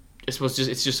 I suppose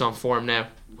it's just on form now.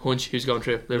 Hunch, who's going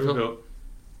through? Liverpool?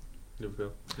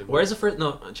 Liverpool. where's the first?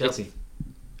 No, Chelsea.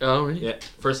 Oh, really? Yeah,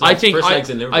 first. I Legs, think first legs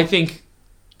in Liverpool.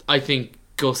 I think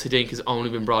Gus Hiddink has only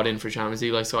been brought in for Champions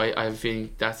League, like, so I have a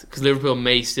feeling that because Liverpool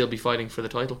may still be fighting for the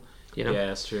title. You know, Yeah,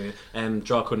 that's true.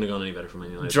 Draw couldn't have gone any better for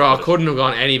Man United. draw But couldn't have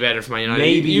gone any better for Man United.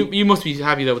 Maybe- you must be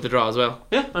happy though with the draw as well.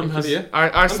 Yeah, I'm happy. Yeah. I'm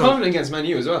Arsenal. confident against Man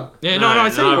U as well. Yeah, no,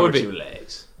 I'd say it we're would be. 2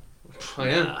 legs. I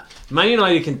am. Nah. Man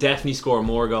United can definitely score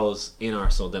more goals in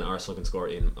Arsenal than Arsenal can score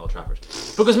in Old Trafford.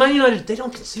 Because Man United, they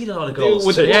don't concede a lot of goals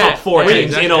With to the- the yeah, top 4 yeah, teams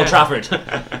exactly, in Old yeah.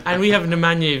 Trafford. And we have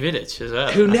Nemanja Vidic as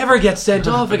well. Who never gets sent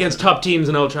off against top teams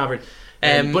in Old Trafford.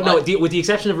 But no, I- with the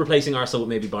exception of replacing Arsenal with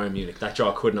maybe Bayern Munich, that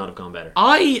draw could not have gone better.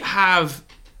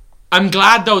 I'm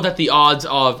glad though that the odds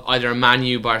of either a Man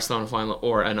U Barcelona final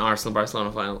or an Arsenal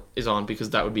Barcelona final is on, because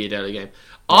that would be a deadly game.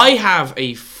 I have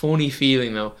a funny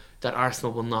feeling though that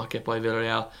Arsenal will not get by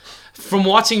Villarreal. From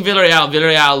watching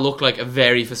Villarreal look like a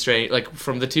very frustrating, like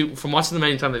from watching them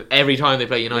many times, every time they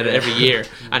play United every year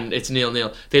and it's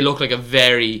 0-0, they look like a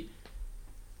very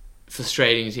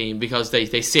frustrating team because they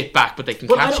sit back but they can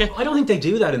But catch it. I don't think they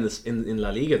do that in La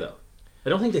Liga though. I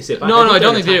don't think they sit back. No, I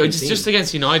don't they're think they do. an It's attacking just team.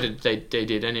 against United they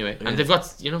did anyway. Yeah. And they've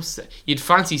got, you'd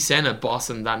fancy Senna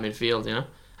bossing that midfield,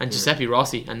 and Giuseppe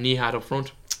Rossi and Nihad up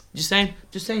front. Just saying,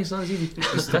 it's not as easy.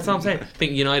 That's all I'm saying. I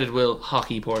think United will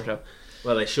hockey Porto.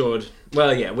 Well, they should.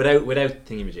 Well, yeah, without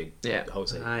thingamajig. Yeah.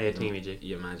 Jose. Yeah, thingamajig.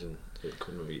 You imagine it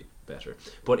couldn't be better.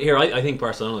 But here, I think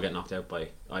Barcelona will get knocked out by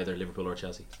either Liverpool or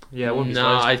Chelsea. Yeah, I wouldn't be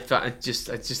No, surprised.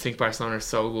 I just think Barcelona are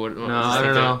so good. No, I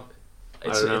don't know.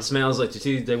 It smells like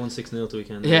they won 6-0 the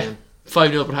weekend. Yeah.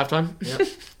 5-0 at half time.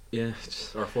 Yeah,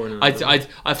 or 4-0.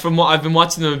 I from what I've been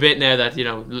watching them a bit now that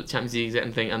Champions League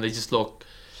and thing, and they just look.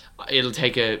 It'll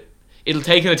take an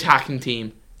attacking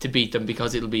team to beat them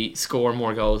because it'll be score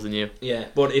more goals than you. Yeah,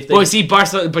 but if they. But see,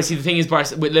 the thing is,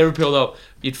 with Liverpool though,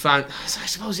 you'd find. I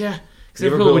suppose because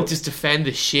Liverpool would just defend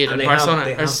the shit, and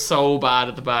Barcelona are so bad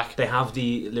at the back.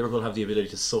 Liverpool have the ability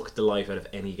to suck the life out of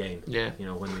any game. Yeah,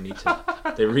 when they need to.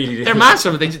 They really do. They're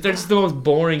massive. They're just the most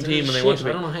boring team when they want to be.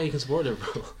 I don't know how you can support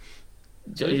Liverpool.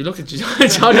 You looked at John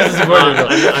doesn't support Liverpool.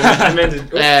 I meant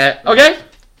it. Okay.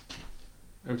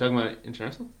 Are we talking about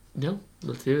international? No,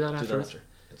 we'll do that afterwards.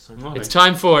 Okay. It's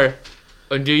time for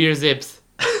undo your zips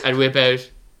and whip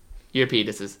out your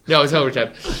penises. No, it's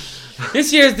overtime.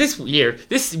 This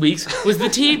week's was the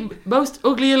team most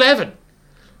ugly 11.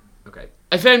 Okay.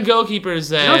 I found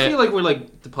goalkeepers. I don't feel like we're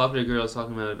like the popular girls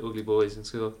talking about ugly boys in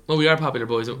school. Well, we are popular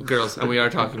girls, and we are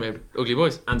talking about ugly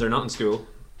boys. And they're not in school.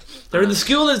 They're in the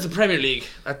school as the Premier League.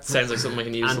 That sounds like something I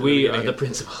can use. And we are the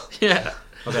principal. Yeah.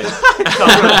 Okay.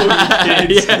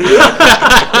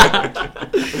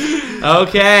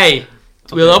 Okay.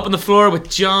 We'll open the floor with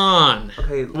John.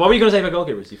 Okay. What were you going to say about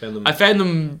goalkeepers? You found them. I found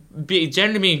them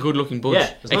generally being a good-looking bunch.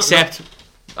 Yeah, except,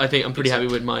 I think I'm pretty happy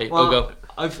with my Ugo.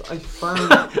 I found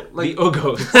like the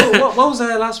Ugos. what was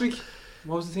last week?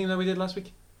 What was the thing that we did last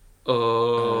week?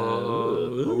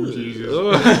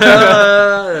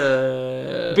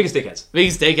 Biggest dickheads.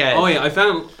 Biggest dickhead. Oh yeah, I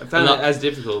found it as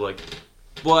difficult, like,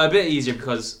 but a bit easier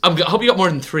because I hope you got more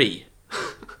than 3.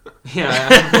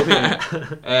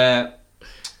 Yeah.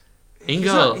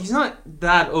 Ingo. He's not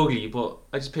that ugly, but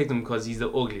I just picked him because he's the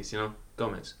ugliest,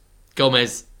 Gomez.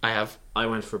 I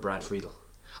went for Brad Friedel.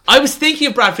 I was thinking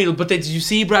of Brad Friedel, but did you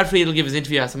see Brad Friedel give his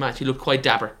interview after the match? He looked quite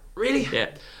dapper. Really?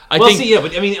 Yeah. But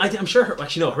I mean, I'm sure.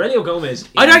 Actually, no. Aurelio Gomez.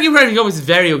 I'd argue Aurelio Gomez is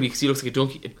very ugly because he looks like a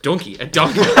donkey. I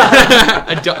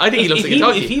think he looks like a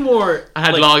donkey. If he wore,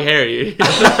 had long hair, if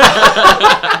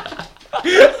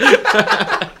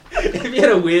he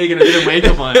had a wig and a bit of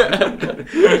makeup on.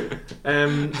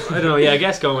 I don't know. Yeah, I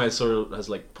guess Gomez sort of has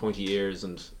like pointy ears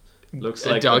and looks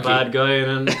like a bad guy in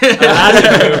an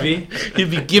movie. He'd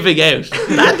be giving out.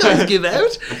 Bad guys give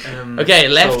out. Okay,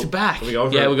 left back.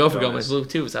 We'll go for Gomez. We'll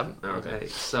 2 of 7. Okay,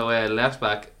 so left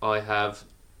back, I have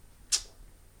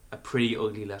a pretty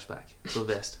ugly left back,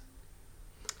 Sylvester.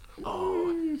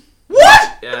 Oh.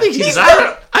 What? Yeah. I don't think he's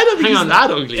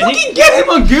that ugly. Fucking get him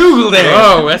on Google there.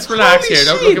 Oh, let's relax here.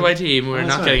 Don't look at my team. We're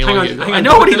not getting on Google. I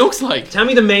know what he looks like. Tell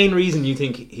me the main reason you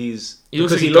think he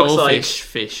looks like a goldfish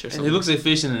fish or something. He looks like a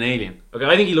fish and an alien. Okay,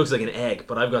 I think he looks like an egg,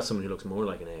 but I've got someone who looks more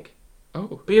like an egg.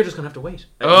 Oh. But you're just going to have to wait.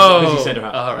 Oh. He's centre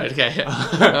half. Alright, okay.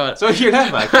 So you're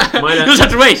left back. You'll just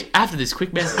have to wait after this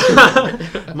quick message.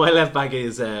 My left back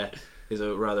is a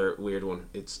rather weird one.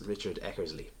 It's Richard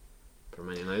Eckersley for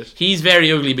Man United. He's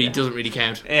very ugly, but he doesn't really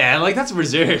count. Yeah, like that's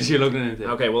reserves you're looking into.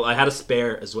 Okay, well, I had a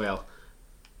spare as well.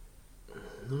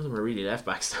 None of them are really left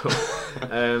backs,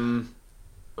 though.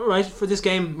 Alright, for this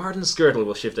game, Martin Skirtle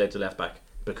will shift out to left back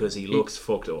because he looks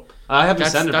fucked up. I have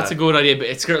centre back. That's a good idea, but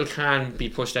Skirtle can be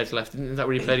pushed out to left. Isn't that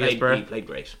where he played against Spurs? He played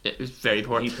great. It was very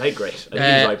poor. He played great. I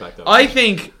think he's right back, though. I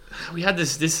think we had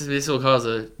this will cause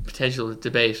a potential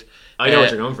debate. I know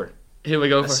what you're going for. Who are we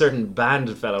going for? A certain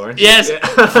band fellow, aren't you? Yes,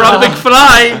 from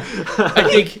McFly. I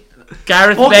think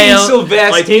Gareth Bale.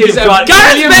 Sylvester. Gareth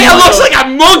Bale looks like a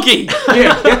monkey.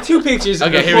 Here, get 2 pictures.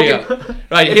 Okay, here we go.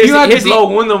 Right, if you had to blow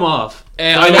one of them off,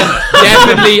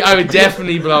 I would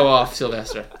definitely blow off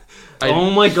Sylvester. Oh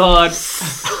my god.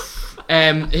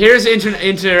 Here's the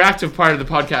interactive part of the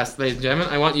podcast, ladies and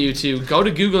gentlemen. I want you to go to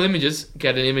Google Images,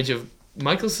 get an image of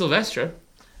Michael Sylvester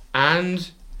and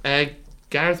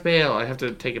Gareth Bale. I have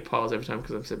to take a pause every time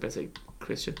because I'm supposed to say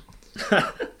Christian.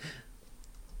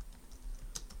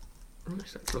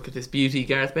 Let's look at this beauty,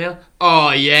 Gareth Bale.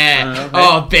 Oh yeah.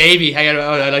 Oh baby. Hang on.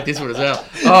 Oh, I like this one as well.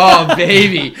 Oh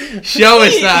baby. Show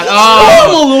us that. Oh,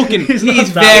 normal looking. He's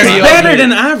very better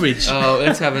than average. Oh,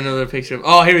 let's have another picture of.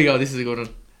 Oh, here we go. This is a good one.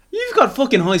 You've got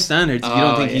fucking high standards if you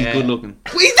don't think he's good looking.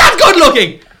 He's not good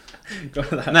looking.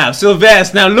 Now,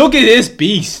 Sylvester. Now look at this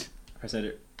beast. Press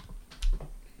enter.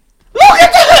 Look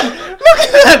at that! Look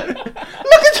at that!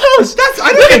 Look at those!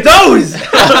 Look at those!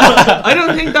 I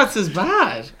don't think that's as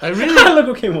bad. I really look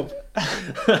what came up.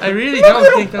 I really don't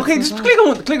think that's okay, as just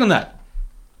bad. click on that.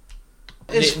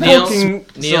 It's Neil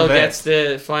Sylvester. gets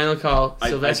the final call.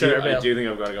 Sylvester or Bale? I do think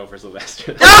I've got to go for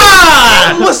Sylvester.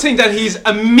 I must think that he's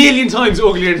a million times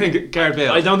uglier than Gareth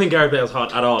Bale. I don't think Gareth Bale's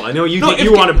hot at all. I know you think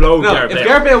you want to blow Gareth Bale. If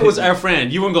Gareth Bale was our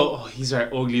friend, you wouldn't go, oh, he's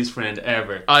our ugliest friend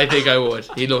ever. I think I would.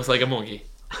 He looks like a monkey.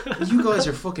 You guys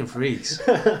are fucking freaks.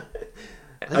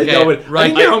 I know, but I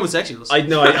think they're homosexuals. I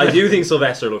do think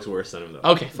Sylvester looks worse than him though.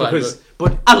 Okay, fine.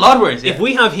 But a lot worse. if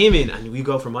we have him in and we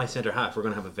go for my centre half, we're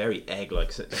going to have a very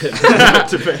egg-like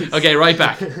defence. Okay, right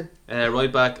back.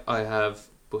 Right back, I have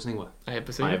Bosingwa. I have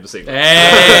Basingwa.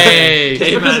 Hey!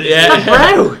 Yeah.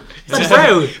 Brow. That's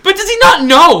brow. But does he not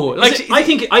know? Like, I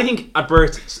think at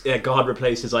birth, God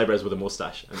replaced his eyebrows with a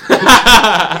moustache.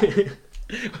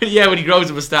 yeah, when he grows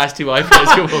a moustache, 2 eyebrows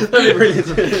come up.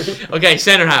 Okay,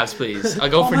 centre halves, please. I'll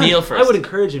go for Neil first. I would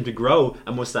encourage him to grow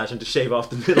a moustache and to shave off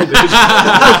the middle bit.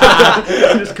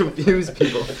 And just confuse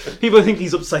people. People think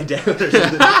he's upside down or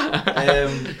something.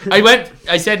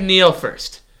 I said Neil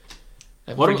first.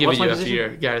 I'm forgiving what's my you after position? your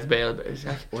Gareth Bale.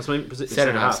 What's my position?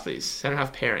 Centre halves, please. Centre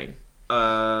half pairing.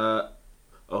 Oh,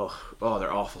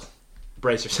 they're awful.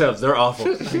 Brace yourselves, they're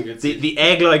awful. The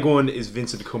egg-like one is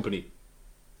Vincent Kompany.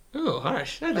 Oh,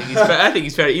 harsh. I think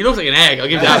he's fair. He looks like an egg. I'll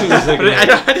give that. Like But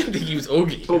I didn't think he was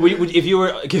ugly. But if you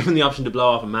were given the option to blow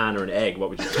off a man or an egg, what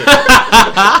would you pick? Probably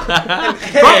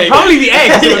the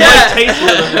egg. So it might taste a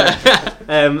little bit.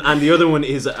 And the other one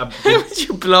is How would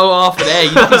you blow off an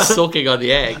egg? You'd be sucking on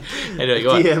the egg. Anyway,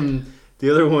 go on. The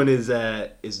other one is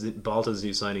Balta's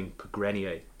new signing,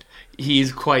 Grenier.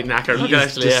 He's quite knackered. He is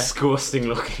Actually, yeah. disgusting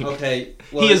looking. Okay.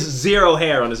 Well, He has 0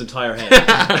 hair on his entire head.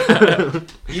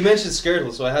 you mentioned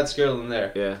Skirtle, so I had Skirtle in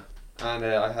there. Yeah. And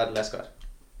I had Lescott.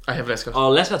 I have Lescott. Oh,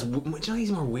 Lescott's. Do you know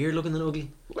he's more weird looking than ugly?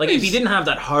 Like if he didn't have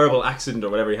that horrible accident or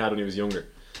whatever he had when he was younger.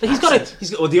 Like he's got a.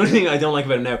 Well, the only thing I don't like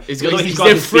about him now is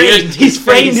he's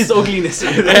framed his ugliness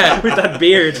with that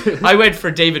beard. I went for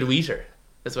David Wheater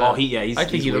as well. Oh, I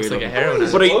think he looks like a heroin.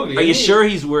 But are you sure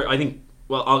he's weird? I think.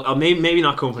 Well, I'll maybe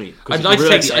not Kompany. I'd like to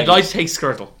take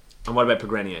Skirtle. And what about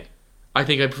Grenier? I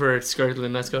think I prefer Skirtle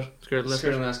and Lescott. Skirtle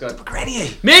and Lescott. Grenier.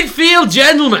 Midfield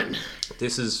gentlemen.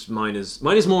 Mine is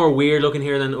more weird looking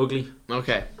here than ugly.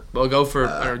 Okay, well go for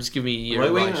or just give me your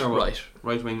right wing or right.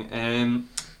 Right wing.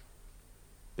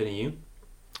 Benayoun.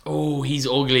 Oh, he's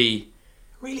ugly.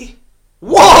 Really?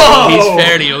 Whoa! He's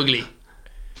fairly ugly.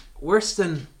 Worse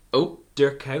than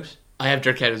Dirk Kuyt? I have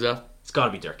Dirk Kuyt as well. It's got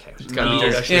to be Dirk Kuyt. It's got to be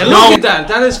Dirk Kuyt. Yeah, look at that.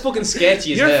 That is fucking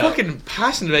sketchy as You're hell. fucking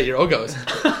passionate about your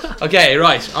uggos. Okay,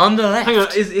 right. On the left. Hang on,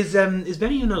 is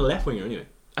Benayoun not a left winger anyway?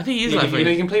 I think he is You left know, he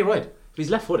footed. can play right. But he's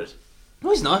left footed. No,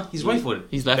 he's not. He's right footed.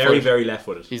 He's left Very, footed. very left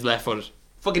footed. He's left footed.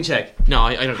 Fucking check. No,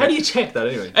 I don't How care. do you check that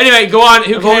anyway? Anyway, go on.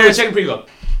 Who I'm going to cares? check and pre-go.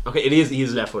 Okay, he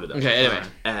is left footed though. Okay, anyway.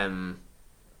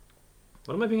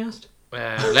 What am I being asked?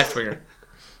 Left winger.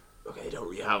 Okay, I don't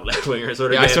really have left wingers.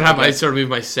 Yeah, I sort of moved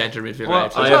my centre midfield Well,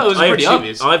 right. I thought it was pretty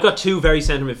obvious. I've got 2 very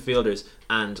centre midfielders,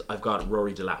 and I've got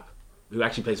Rory Delap, who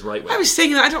actually plays right wing. I was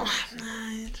thinking that I don't.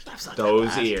 That's not Those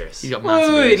that bad. ears. He's got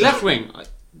massive Wait, ears. left wing.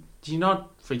 Do you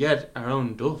not forget our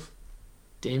own Dove?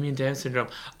 Damien Down syndrome.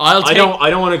 I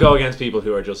don't want to go against people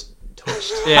who are just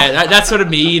touched. Yeah, that's sort of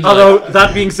mean. Although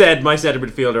that being said, my centre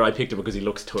midfielder, I picked him because he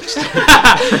looks touched.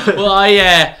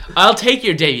 Well, I'll take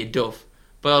your Damien Duff,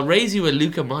 but I'll raise you a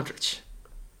Luka Modric.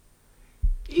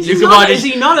 Is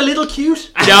he not a little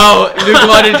cute? No, Luka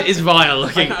Modric is vile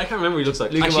looking. I can't remember what he looks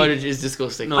like. Luka Actually, Modric is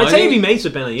disgusting. No, I'd I say think- he'd be mates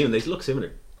with Benayoun. They look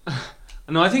similar.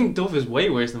 No, I think Dove is way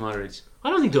worse than Modric.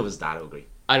 I don't think Dove is that ugly.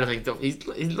 I don't think Duff. He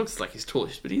looks like he's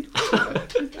touched, but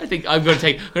I think I'm going to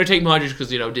take Modric because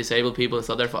disabled people. It's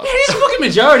not their fault. There's a fucking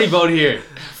majority vote here.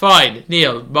 Fine,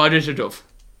 Neil, Modric or Duff.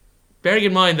 Bearing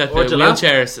in mind that Or the Delap.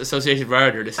 Wheelchair Association of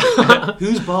Ireland are listening.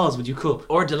 Whose balls would you cup?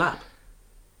 Or Delap.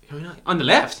 On the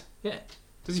left? Yeah.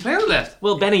 Does he play on the left?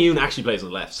 Well, Benayoun actually plays on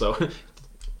the left, so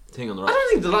thing on the I right. don't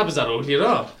think the lab is that ugly at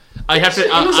all. I have to. He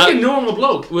looks like a normal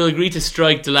bloke. We'll agree to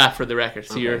strike Delap for the record.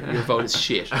 So your vote is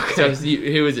shit. So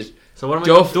who is it? So what am I?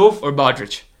 Duff or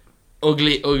Modric?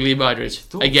 Ugly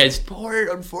Modric against poor,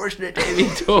 unfortunate Damien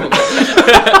Duff.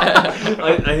 I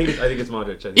think it's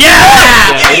Modric. I think.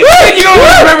 Yeah! You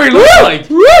don't remember he looks like.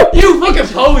 You fucking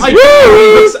pose.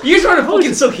 You're trying to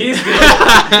fucking suck his dick.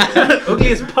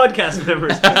 Ugliest podcast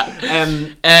members.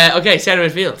 Okay, centre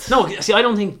midfield. No, see, I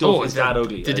don't think Duff is that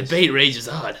ugly. The debate rages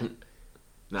on.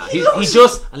 Nah, he's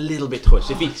just a little bit touched.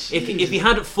 If he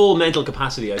had full mental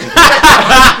capacity, I think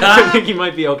I think he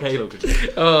might be okay looking.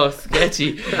 Oh,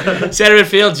 sketchy. Centre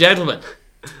midfield, gentlemen.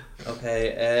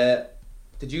 Okay,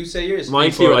 did you say yours? My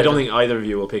two, I don't think either of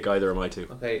you will pick either of my two.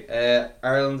 Okay,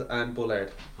 Ireland and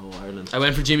Bullard. Oh, Ireland. I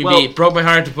went for Jimmy Well- B. Broke my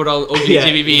heart to put all ugly Yeah,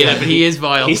 Jimmy B in it, but he is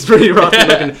vile. He's pretty rotten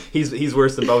looking. He's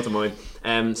worse than both of mine.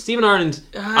 Stephen Ireland,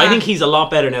 I think he's a lot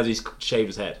better now that he's shaved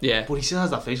his head. Yeah. But he still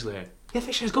has that facial hair. Yeah,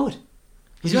 Fisher's good.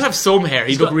 He's gonna have some hair.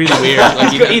 He'd look really weird.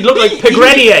 Like He'd look like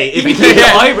Pegrenier if he The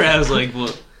Yeah. eyebrows, like,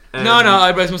 but... no,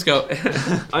 eyebrows must go.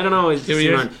 I don't know. It's Here we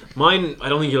Stephen are. Ireland. Mine, I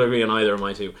don't think you'll agree on either of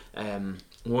my two.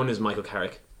 One is Michael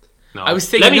Carrick. No. I was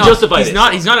thinking. Let me no, justify he's this.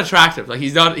 not. He's not attractive. Like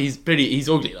he's not. He's pretty. He's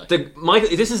ugly. Like.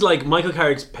 This is like Michael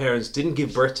Carrick's parents didn't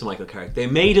give birth to Michael Carrick. They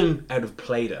made him out of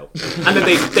Play-Doh, and then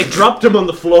they dropped him on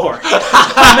the floor,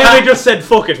 and then they just said,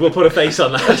 "Fuck it, we'll put a face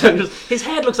on that." And just, his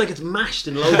head looks like it's mashed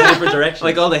in loads of different directions.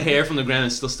 Like all the hair from the ground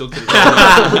is still stuck to the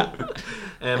ground.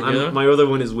 And my other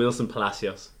one is Wilson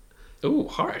Palacios. Ooh,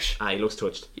 harsh. He looks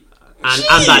touched. And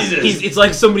that it's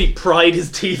like somebody pried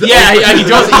his teeth. Yeah, he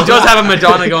does. He does have a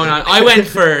Madonna going on. I went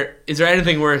for. Is there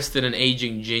anything worse than an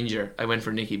aging ginger? I went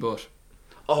for Nicky Butt.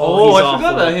 Oh, I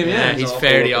forgot about him. Yeah, Yeah, he's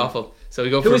fairly awful. So we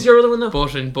go for. Who was your other one though?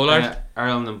 Butt and Bullard.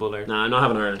 Ireland and Bullard. Nah, I'm not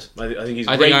having Ireland. I think he's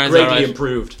Ireland's greatly alright.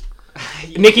 improved.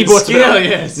 Nicky Butt's skill,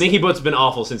 yes. Nicky Butt's been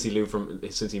awful since he moved from Okay,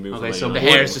 so The Man United.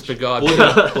 hair's just been gone.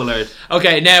 Bullard.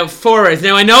 Okay, now forwards.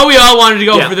 Now I know we all wanted to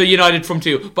go Yeah. for the United front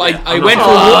two, but Yeah, I I'm went not-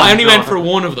 for. Oh, I only no. went for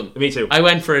one of them. Me too. I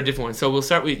went for a different one. So we'll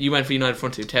start with you. Went for United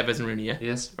front two, Tevez and Rooney. Yeah.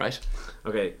 Yes. Right.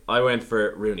 Okay, I went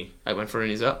for Rooney. I went for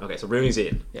Rooney as well. Okay, so Rooney's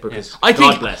in because I God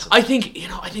think. bless him. I think. You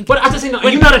know. I think. But as I say, are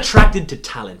you not attracted to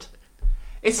talent?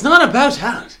 It's not about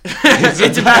talent.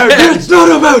 it's about. It's not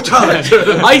about talent.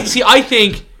 I see. I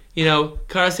think. You know,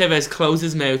 Carlos Tevez close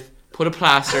his mouth, put a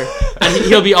plaster, and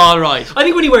he'll be all right. I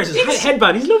think when he wears his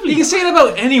headband, he's lovely. You can say it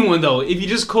about anyone though. If you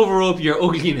just cover up your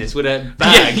ugliness with a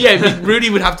bag. Yeah. Rudy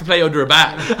would have to play under a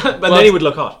bag. but then he would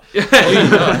look hot.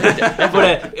 I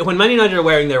But when Man United are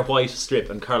wearing their white strip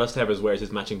and Carlos Tevez wears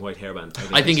his matching white hairband,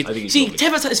 think he's see, lovely.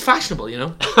 Tevez is fashionable, you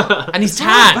know, and he's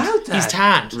not tanned. about that. He's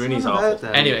tanned. Rooney's not awful. about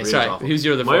that. Anyway, Rooney's sorry. awful. Who's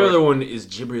your other? My forward? other one is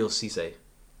Jibril Cisse.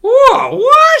 Whoa!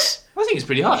 What? I think it's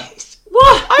pretty hot.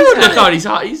 What? I wouldn't have thought he's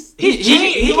hot.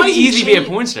 He might easily be a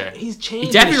porn star. He's changed.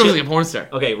 He definitely his looks shit. like a porn star.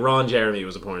 Okay, Ron Jeremy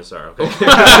was a porn star. Okay.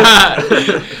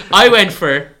 I went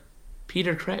for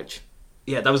Peter Crouch.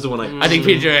 Yeah, that was the one I. I think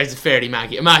Peter Crouch is fairly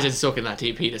manky. Imagine sucking that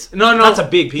deep penis. No, That's a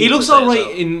big piece He looks to say all right as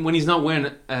well. in when he's not wearing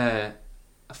a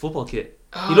football kit.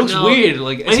 Oh, He looks no. weird,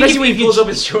 like I think especially when if he you pulls j- up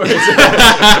his shorts.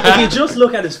 If you just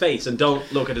look at his face and don't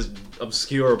look at his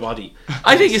obscure body,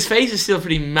 I think his face is still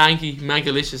pretty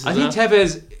mankalicious. I think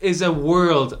Tevez is a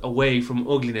world away from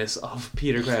ugliness of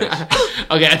Peter Crouch.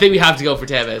 Okay, I think we have to go for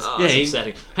Tevez. oh, Yeah, it's he-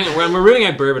 upsetting. Hang on, we're ruling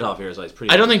out Berbatov here, so it's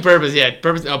pretty. I don't think Burba's. Yeah,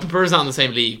 Burba's not in the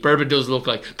same league. Burba does look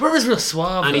like Burba's real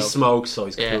suave. And he though. smokes, so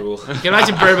he's Yeah. cool. Can you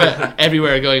imagine Burba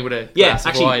everywhere going with a Yeah, glass of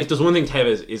actually, wine? if there's one thing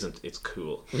Tevez isn't, it's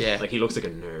cool. Yeah. Like he looks like a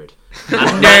nerd.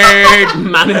 Nerd.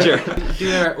 Manager.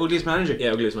 He's our ugliest manager.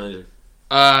 Yeah, ugliest manager.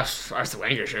 Arsene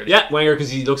Wenger, surely. Yeah, Wenger because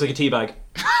he looks like a teabag.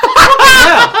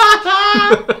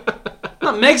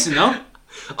 Not Mexican, no.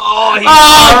 Oh, he's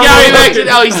Oh, Gary Beckton.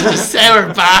 Oh, he's such a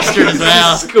sour bastard as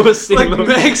well. disgusting. Like look.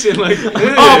 Mexican, like.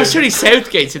 Oh, but surely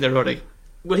Southgate's in the running.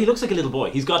 Well, he looks like a little boy.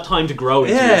 He's got time to grow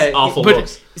into Yeah, his awful But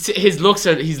looks. his looks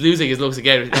are, he's losing his looks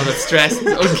again. All that stress,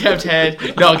 his unkept head.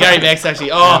 No, Gary Beck's actually,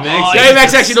 Gary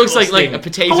Beck's actually looks like a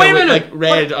potato Oh, wait a with minute. like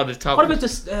red on the top. What about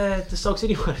this the Stoke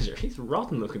City manager? He's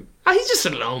rotten looking. He's just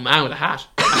an old man with a hat.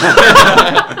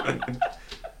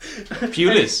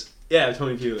 Pulis. Yeah,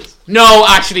 Tony Pulis. No,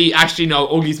 actually, no.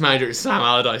 Ugliest manager is Sam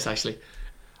Allardyce, actually.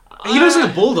 He looks like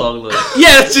a bulldog. Like.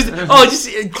 Yeah, it's just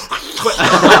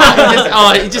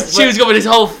he just chews gum and his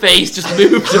whole face just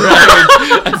moves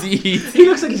around as he eats. He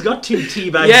looks like he's got two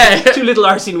teabags, Yeah. two little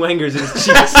Arsene Wengers in his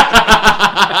cheeks.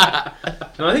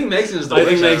 No, I think Mexican is the I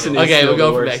think worst. Mexican is Okay, still we'll go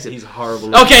the for worst. Mexican. He's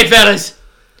horrible. Okay, fellas,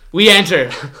 we enter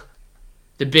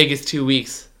the biggest 2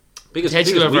 weeks. biggest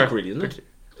Potential of week, our- really, isn't it?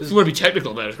 This is going to be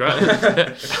technical about it, right?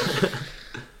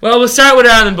 Well, we'll start with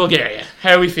Ireland and Bulgaria.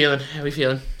 How are we feeling?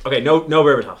 Okay, no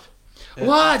Berbatov.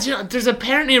 What? You know, there's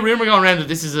apparently a rumor going around that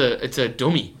this is a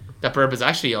dummy. That Burba's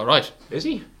actually all right. Is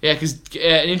he? Yeah, because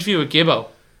an interview with Gibbo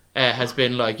has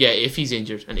been like, yeah, if he's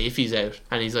injured and if he's out,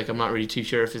 and he's like, I'm not really too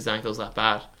sure if his ankle's that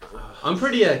bad. I'm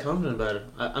pretty confident about it.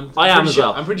 I am pretty as sure,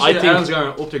 well. I'm pretty I sure think- Ireland's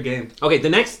going to up their game. Okay, the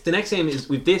next game is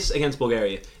we've this against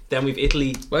Bulgaria. Then we've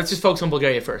Italy. Well, let's just focus on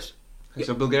Bulgaria first.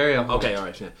 So Bulgaria. Okay, all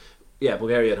right, yeah,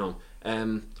 Bulgaria at home.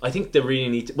 I think they really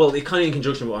need to. Well, it's kind of in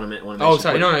conjunction with what I mentioned. Oh,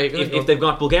 sorry, but no, If they've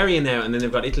got Bulgaria now and then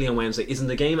they've got Italy on Wednesday, isn't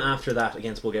the game after that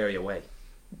against Bulgaria away?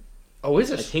 Oh, is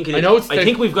it? I think it is. I know it's. I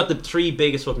think we've got the three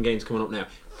biggest fucking games coming up now.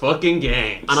 Fucking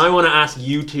games. And I want to ask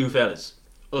you two fellas,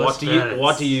 Us fellas.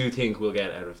 what do you think we'll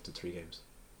get out of the three games,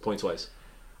 points wise?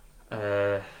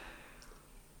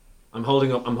 I'm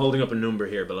holding up a number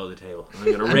here below the table.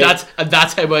 I'm gonna rate. and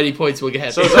that's how many points we'll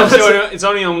get. So it's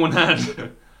only on one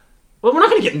hand. Well, we're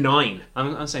not going to get 9.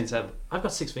 I'm saying 7. I've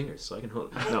got 6 fingers, so I can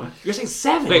hold. No, you're saying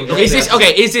 7. Wait,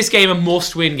 is this game a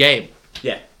must-win game?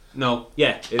 Yeah, No.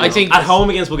 yeah. it I is. think at home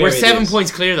against Bulgaria, We're 7 it is.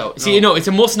 points clear though. See, no, it's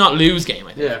a must-not-lose game.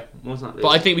 I think. Yeah. Most not. But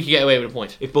I think we could get away with a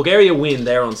point. If Bulgaria win,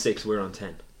 they're on 6. We're on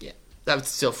 10. That's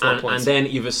still 4 And points. then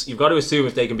you've got to assume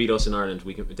if they can beat us in Ireland,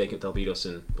 they'll beat us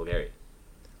in Bulgaria.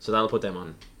 So that'll put them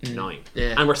on 9.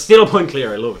 Yeah. And we're still a point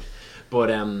clear. I love it. But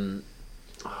I don't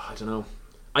know.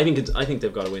 I think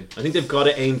they've got to win. I think they've got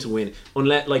to aim to win.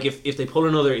 Unless, like, if they pull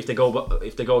another, if they go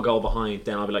a goal behind,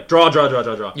 then I'll be like draw.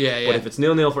 Yeah. But if it's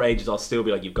 0-0 for ages, I'll still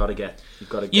be like, you've got to get.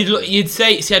 You'd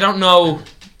say, see, I don't know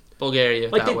Bulgaria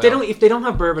Like that they well. don't. If they don't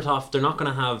have Berbatov, they're not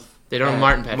going to have. They don't have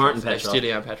Martin Petrov. Martin They're Petrov.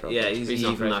 Julian Petrov. Yeah, he's not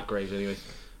even great. that great anyway.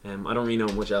 I don't really know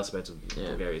much else about the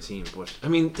Bulgaria team, but I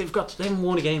mean they haven't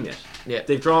won a game yet. Yeah.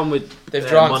 They've drawn with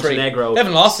drawn Montenegro. 3. They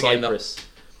haven't lost a game, though. Cyprus.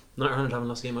 Not Ireland haven't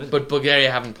lost a game either. But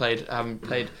Bulgaria haven't played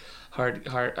hard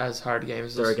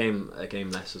games. They're a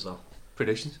game less as well.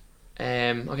 Predictions?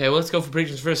 Okay, well, let's go for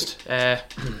predictions first.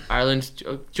 Ireland,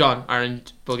 John,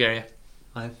 Ireland, Bulgaria.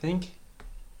 I think.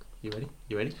 You ready?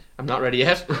 You ready? I'm not ready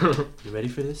yet. You ready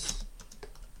for this?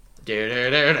 I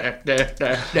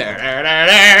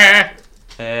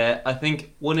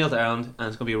think 1-0 to Ireland, and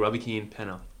it's going to be a Robbie Keane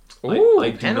penalty. Ooh,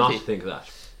 I do penalty. not think that.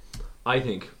 I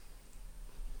think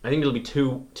it'll be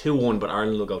 2-1, but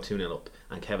Ireland will go 2-0 up,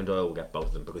 and Kevin Doyle will get both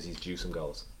of them because he's due some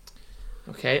goals.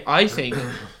 Okay, I think.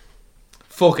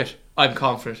 Fuck it. I'm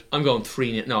confident. I'm going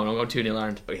 3-0. No, I'm going 2-0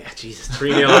 Ireland. Oh yeah, Jesus,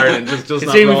 3-0 Ireland just does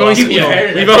not. See, roll off the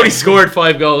tongue. we've only scored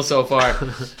 5 goals so far.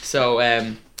 So,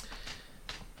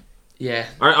 yeah.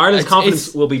 Ireland's It's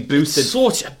confidence will be boosted.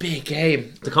 Such a big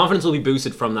game. The confidence will be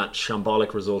boosted from that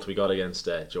shambolic result we got against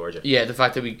Georgia. Yeah, the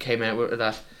fact that we came out with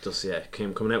that. Just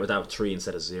coming out with that 3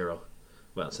 instead of 0.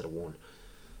 Well, instead of 1.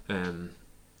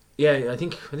 I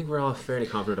think we're all fairly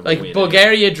confident of Like winning.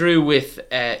 Bulgaria drew with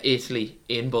Italy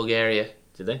in Bulgaria.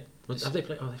 Did they? Have they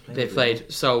played? Oh, They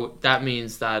played. So that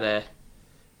means that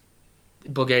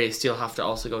Bulgaria still have to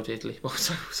also go to Italy. Oh,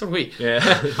 so we. Yeah.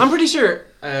 I'm pretty sure.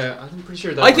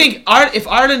 That. I think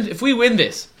if we win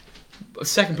this,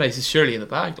 second place is surely in the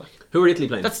bag. Like Who are Italy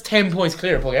playing? that's 10 points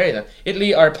clear of Bulgaria. Then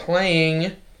Italy are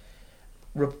playing.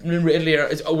 We're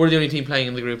the only team playing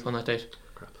in the group on that date.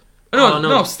 Crap.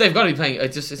 No, they've got to be playing.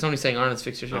 It's only saying Ireland's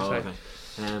fixtures here. Oh, Sorry. okay.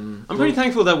 I'm pretty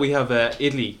thankful that we have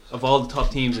Italy of all the top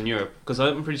teams in Europe, because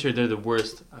I'm pretty sure they're the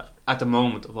worst at the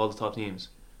moment of all the top teams.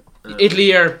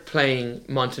 Italy are playing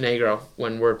Montenegro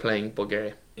when we're playing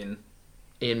Bulgaria in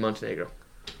Montenegro.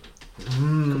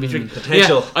 Could be tricky.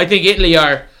 Potential. Yeah, I think Italy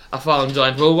are a fallen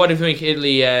giant. Well, what do you think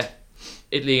Italy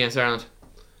against Ireland?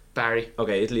 Barry.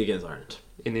 Okay, Italy against Ireland.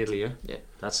 In Italy, yeah.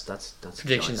 That's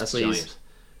Predictions, giant. That's please.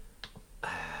 Giant.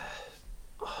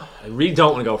 I really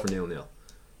don't want to go for 0-0,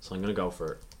 so I'm going to go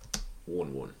for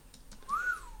 1-1.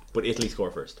 But Italy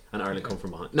score first, and Ireland come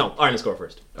from behind. No, Ireland score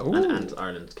first, and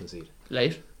Ireland concede.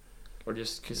 Late? Or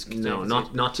just... No,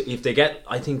 not if they get.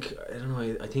 I think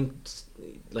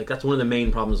like that's one of the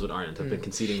main problems with Ireland. Have been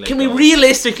conceding late. Can we goals.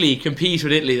 realistically compete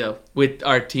with Italy, though, with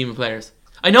our team of players?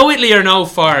 I know Italy are no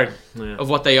far Yeah. of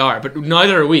what they are, but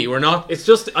neither are we. We're not... It's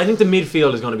just I think the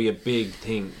midfield is going to be a big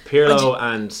thing. Pirlo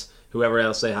and whoever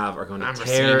else they have are going to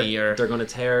tear. They're going to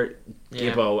tear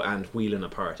Gibbo and Whelan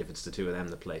apart if it's the two of them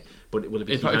that play. But will it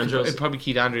be Keith Andrews? It'd probably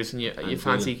Keith Andrews, and you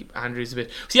fancy Andrews a bit.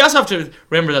 So you also have to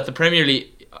remember that the Premier League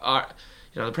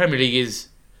the Premier League is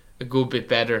a good bit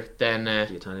better than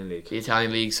The Italian league. The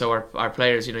Italian league. So our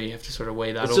players, you have to sort of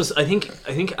weigh that It's up. just I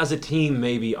think as a team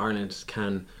maybe Ireland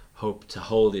can hope to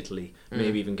hold Italy,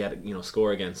 maybe even get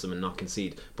score against them and not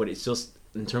concede. But it's just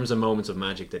in terms of moments of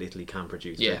magic that Italy can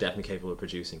produce, they're definitely capable of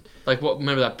producing. Like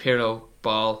remember that Pirlo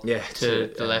ball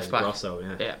to the left back? Grosso,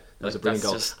 yeah. Yeah, That was a brilliant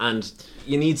goal. And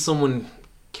you need someone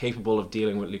capable of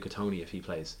dealing with Luca Toni if he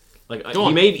plays. Like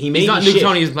he made he's not. Luca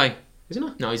Toni isn't playing. Is he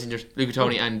not? No, he's injured. Luca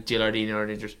Toni and Gilardino are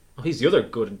injured. Oh, he's the other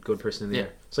good person in the air.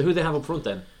 So who do they have up front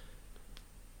then?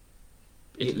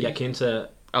 Italy. Yakinta.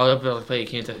 Oh, they'll play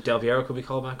Quinta. Del Piero could be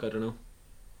called back. I don't know.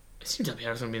 I think Del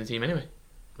Piero's going to be in the team anyway.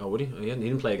 Oh, would he? Oh, yeah, he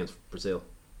didn't play against Brazil.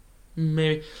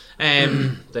 Maybe. They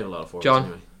have a lot of forwards John.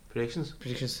 anyway.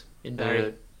 Predictions in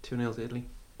Barry. 2-0 to Italy.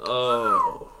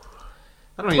 Oh.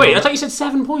 I don't Wait, I thought you said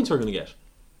 7 points we're going to get.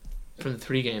 From the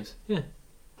 3 games. Yeah. You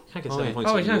can't get Oh, 7 yeah.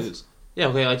 points Oh, if you you can't. lose. Yeah,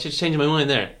 okay, I just changed my mind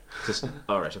there.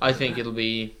 Alright. I think it'll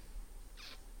be...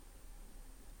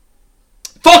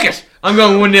 Fuck it! I'm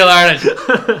going 1-0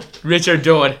 Ireland. Richard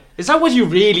Dodd. Is that what you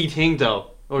really think,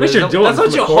 though? Or Richard is that- Dunn That's what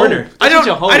from you the corner. hope. I That's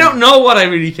what you hope. don't know what I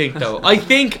really think though. I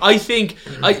think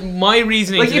my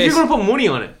reasoning Like, to if this, you're going to put money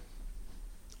on it.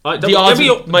 the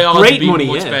odds, my odds great would be money,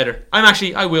 much yeah. better.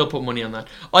 I will put money on that.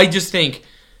 I just think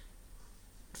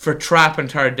for Trapp and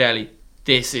Tardelli,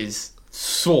 this is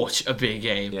such a big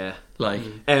game. Yeah. Like,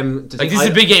 This this is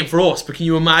a big game for us, but can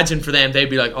you imagine for them? They'd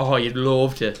be like, "Oh, you'd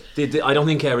love to." I don't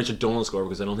think Richard Dunn will score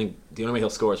because I don't think the only way he'll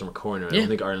score is from a corner. I Yeah. don't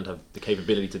think Ireland have the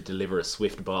capability to deliver a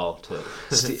swift ball to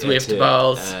Swift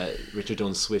balls. Richard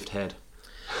Dunn's swift head.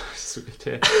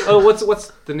 Oh,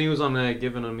 what's the news on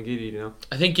Given and McGeady? You know,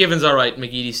 I think Given's all right.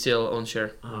 McGeady's still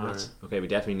unsure. Okay, we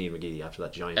definitely need McGeady after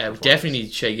that giant. We performance. definitely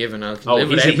need Shea Given. I'll Oh, live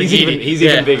he's without McGeady.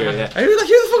 even bigger. Yeah. I was like,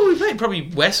 who the fuck are we playing? Probably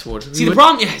Westwood. See the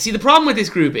problem with this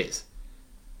group is,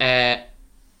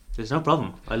 there's no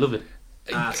problem. I love it.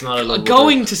 It's not a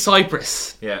going to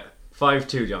Cyprus. Yeah,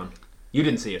 5-2, John. You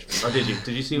didn't see it, or did you?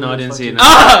 Did you see? No, when I didn't see it.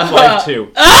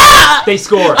 5-2. They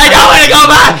score. I don't want to go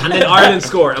back. And then Ireland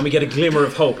score, and we get a glimmer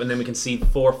of hope, and then we can see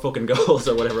 4 fucking goals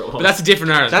or whatever it was. But that's a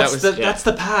different Ireland. That's That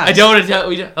the pass. I don't want to tell.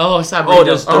 San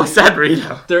Marino. San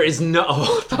Marino. There is no.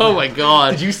 Oh my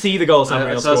god. Did you see the goal San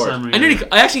Marino scored?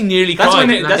 I actually nearly That's cried.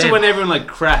 when when everyone like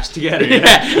crashed together.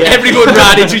 Everyone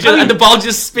ran into each other and the ball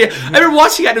just spit. I remember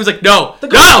watching it and it was like, no, The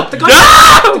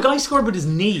guy scored with his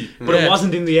knee, but Yeah. it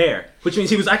wasn't in the air, which means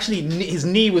he was actually his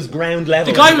knee was ground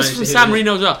level. The guy when he was managed from to hit San it.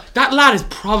 Marino as well. That lad is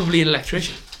probably an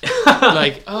electrician.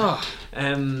 Like, oh.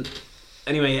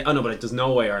 Anyway, oh no, but there's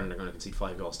no way Ireland are going to concede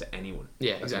 5 goals to anyone.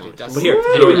 Yeah, exactly. That's But here,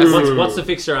 anyway, what's the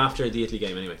fixture after the Italy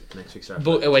game? Anyway, the next fixture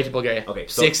after. away to Bulgaria. Okay,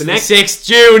 so 6th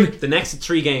June. The next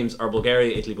 3 games are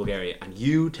Bulgaria, Italy, Bulgaria, and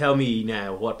you tell me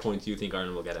now what points you think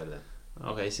Ireland will get out of them.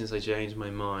 Okay, since I changed my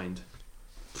mind,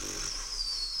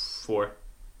 4.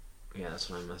 Yeah, that's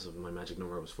what my magic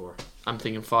number was 4. I'm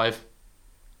thinking 5.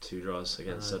 2 draws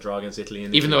against a draw against Italy.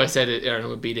 Even though I said Ireland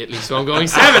would beat Italy, so I'm going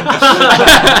 7.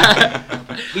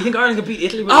 You think Ireland could beat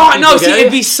Italy? Oh no! See,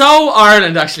 it'd be so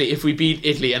Ireland actually if we beat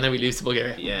Italy and then we lose to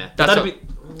Bulgaria. Yeah, That's that'd what-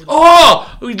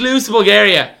 Oh, we'd lose to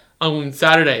Bulgaria on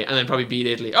Saturday and then probably beat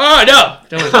Italy. Oh no!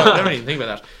 Don't even think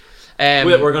about that.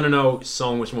 We're going to know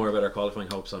so much more about our qualifying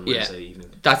hopes on Wednesday evening.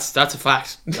 That's a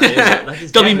fact. That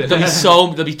is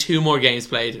there'll be 2 more games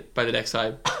played by the next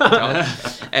time.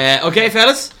 Okay,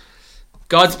 fellas.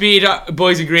 Godspeed,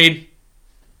 boys in green.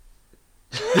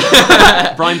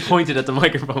 Brian pointed at the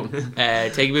microphone.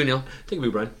 Take a boo, Neil. Take a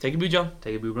boo, Brian. Take a boo, John.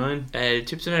 Take a boo, Brian.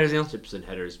 Chips and headers, Neil. Chips and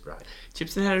headers, Brian.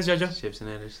 Chips and headers, Jojo. Chips and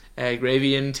headers.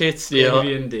 Gravy and tits, Neil.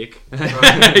 Gravy and dick.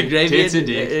 Gravy Tits and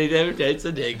dick. Tits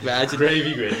and dick. Imagine.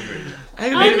 Gravy.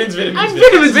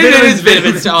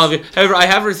 Vitamins to all of you. However, I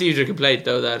have received a complaint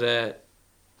though that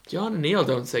John and Neil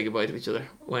don't say goodbye to each other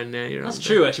when you're That's on.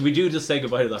 true, actually. We do just say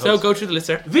goodbye to the host. So go through the list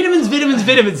there. Vitamins,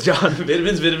 John.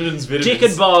 Vitamins. Dick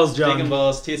and balls, John. Dick and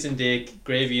balls, tits and dick,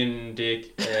 gravy and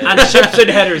dick. And chips and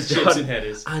headers, John. Chips and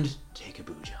headers. And take a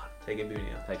boo, John. Take a boo, Neil.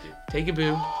 Thank you. Take a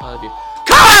boo, all of you.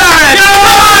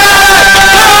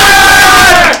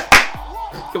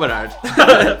 Come on, Aaron. Take a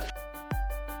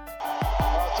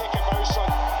bow, son. I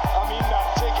mean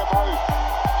that. Take a bow.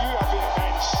 You have been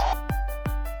immense.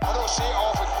 I don't say it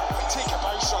often, but take a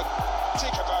bow, son.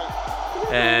 Take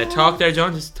a bow. Talk there,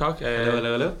 John. Just talk.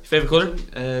 Hello. Favorite colour?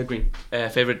 Green.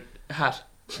 Favorite hat?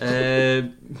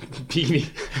 Beanie.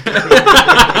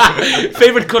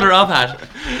 Favorite colour of hat?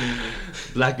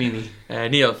 Black beanie.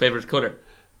 Neil, favorite colour?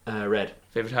 Red.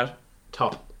 Favorite hat?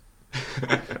 Top.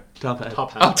 Top hat.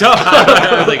 Top hat. Oh, top.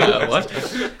 I was like, what?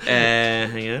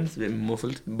 Hang on, it's a bit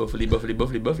muffled. Buffly.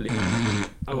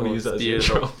 I'm going to use that as a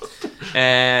beautiful. intro.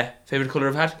 Favorite colour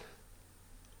of hat?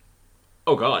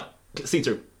 Oh, God.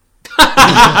 See-through.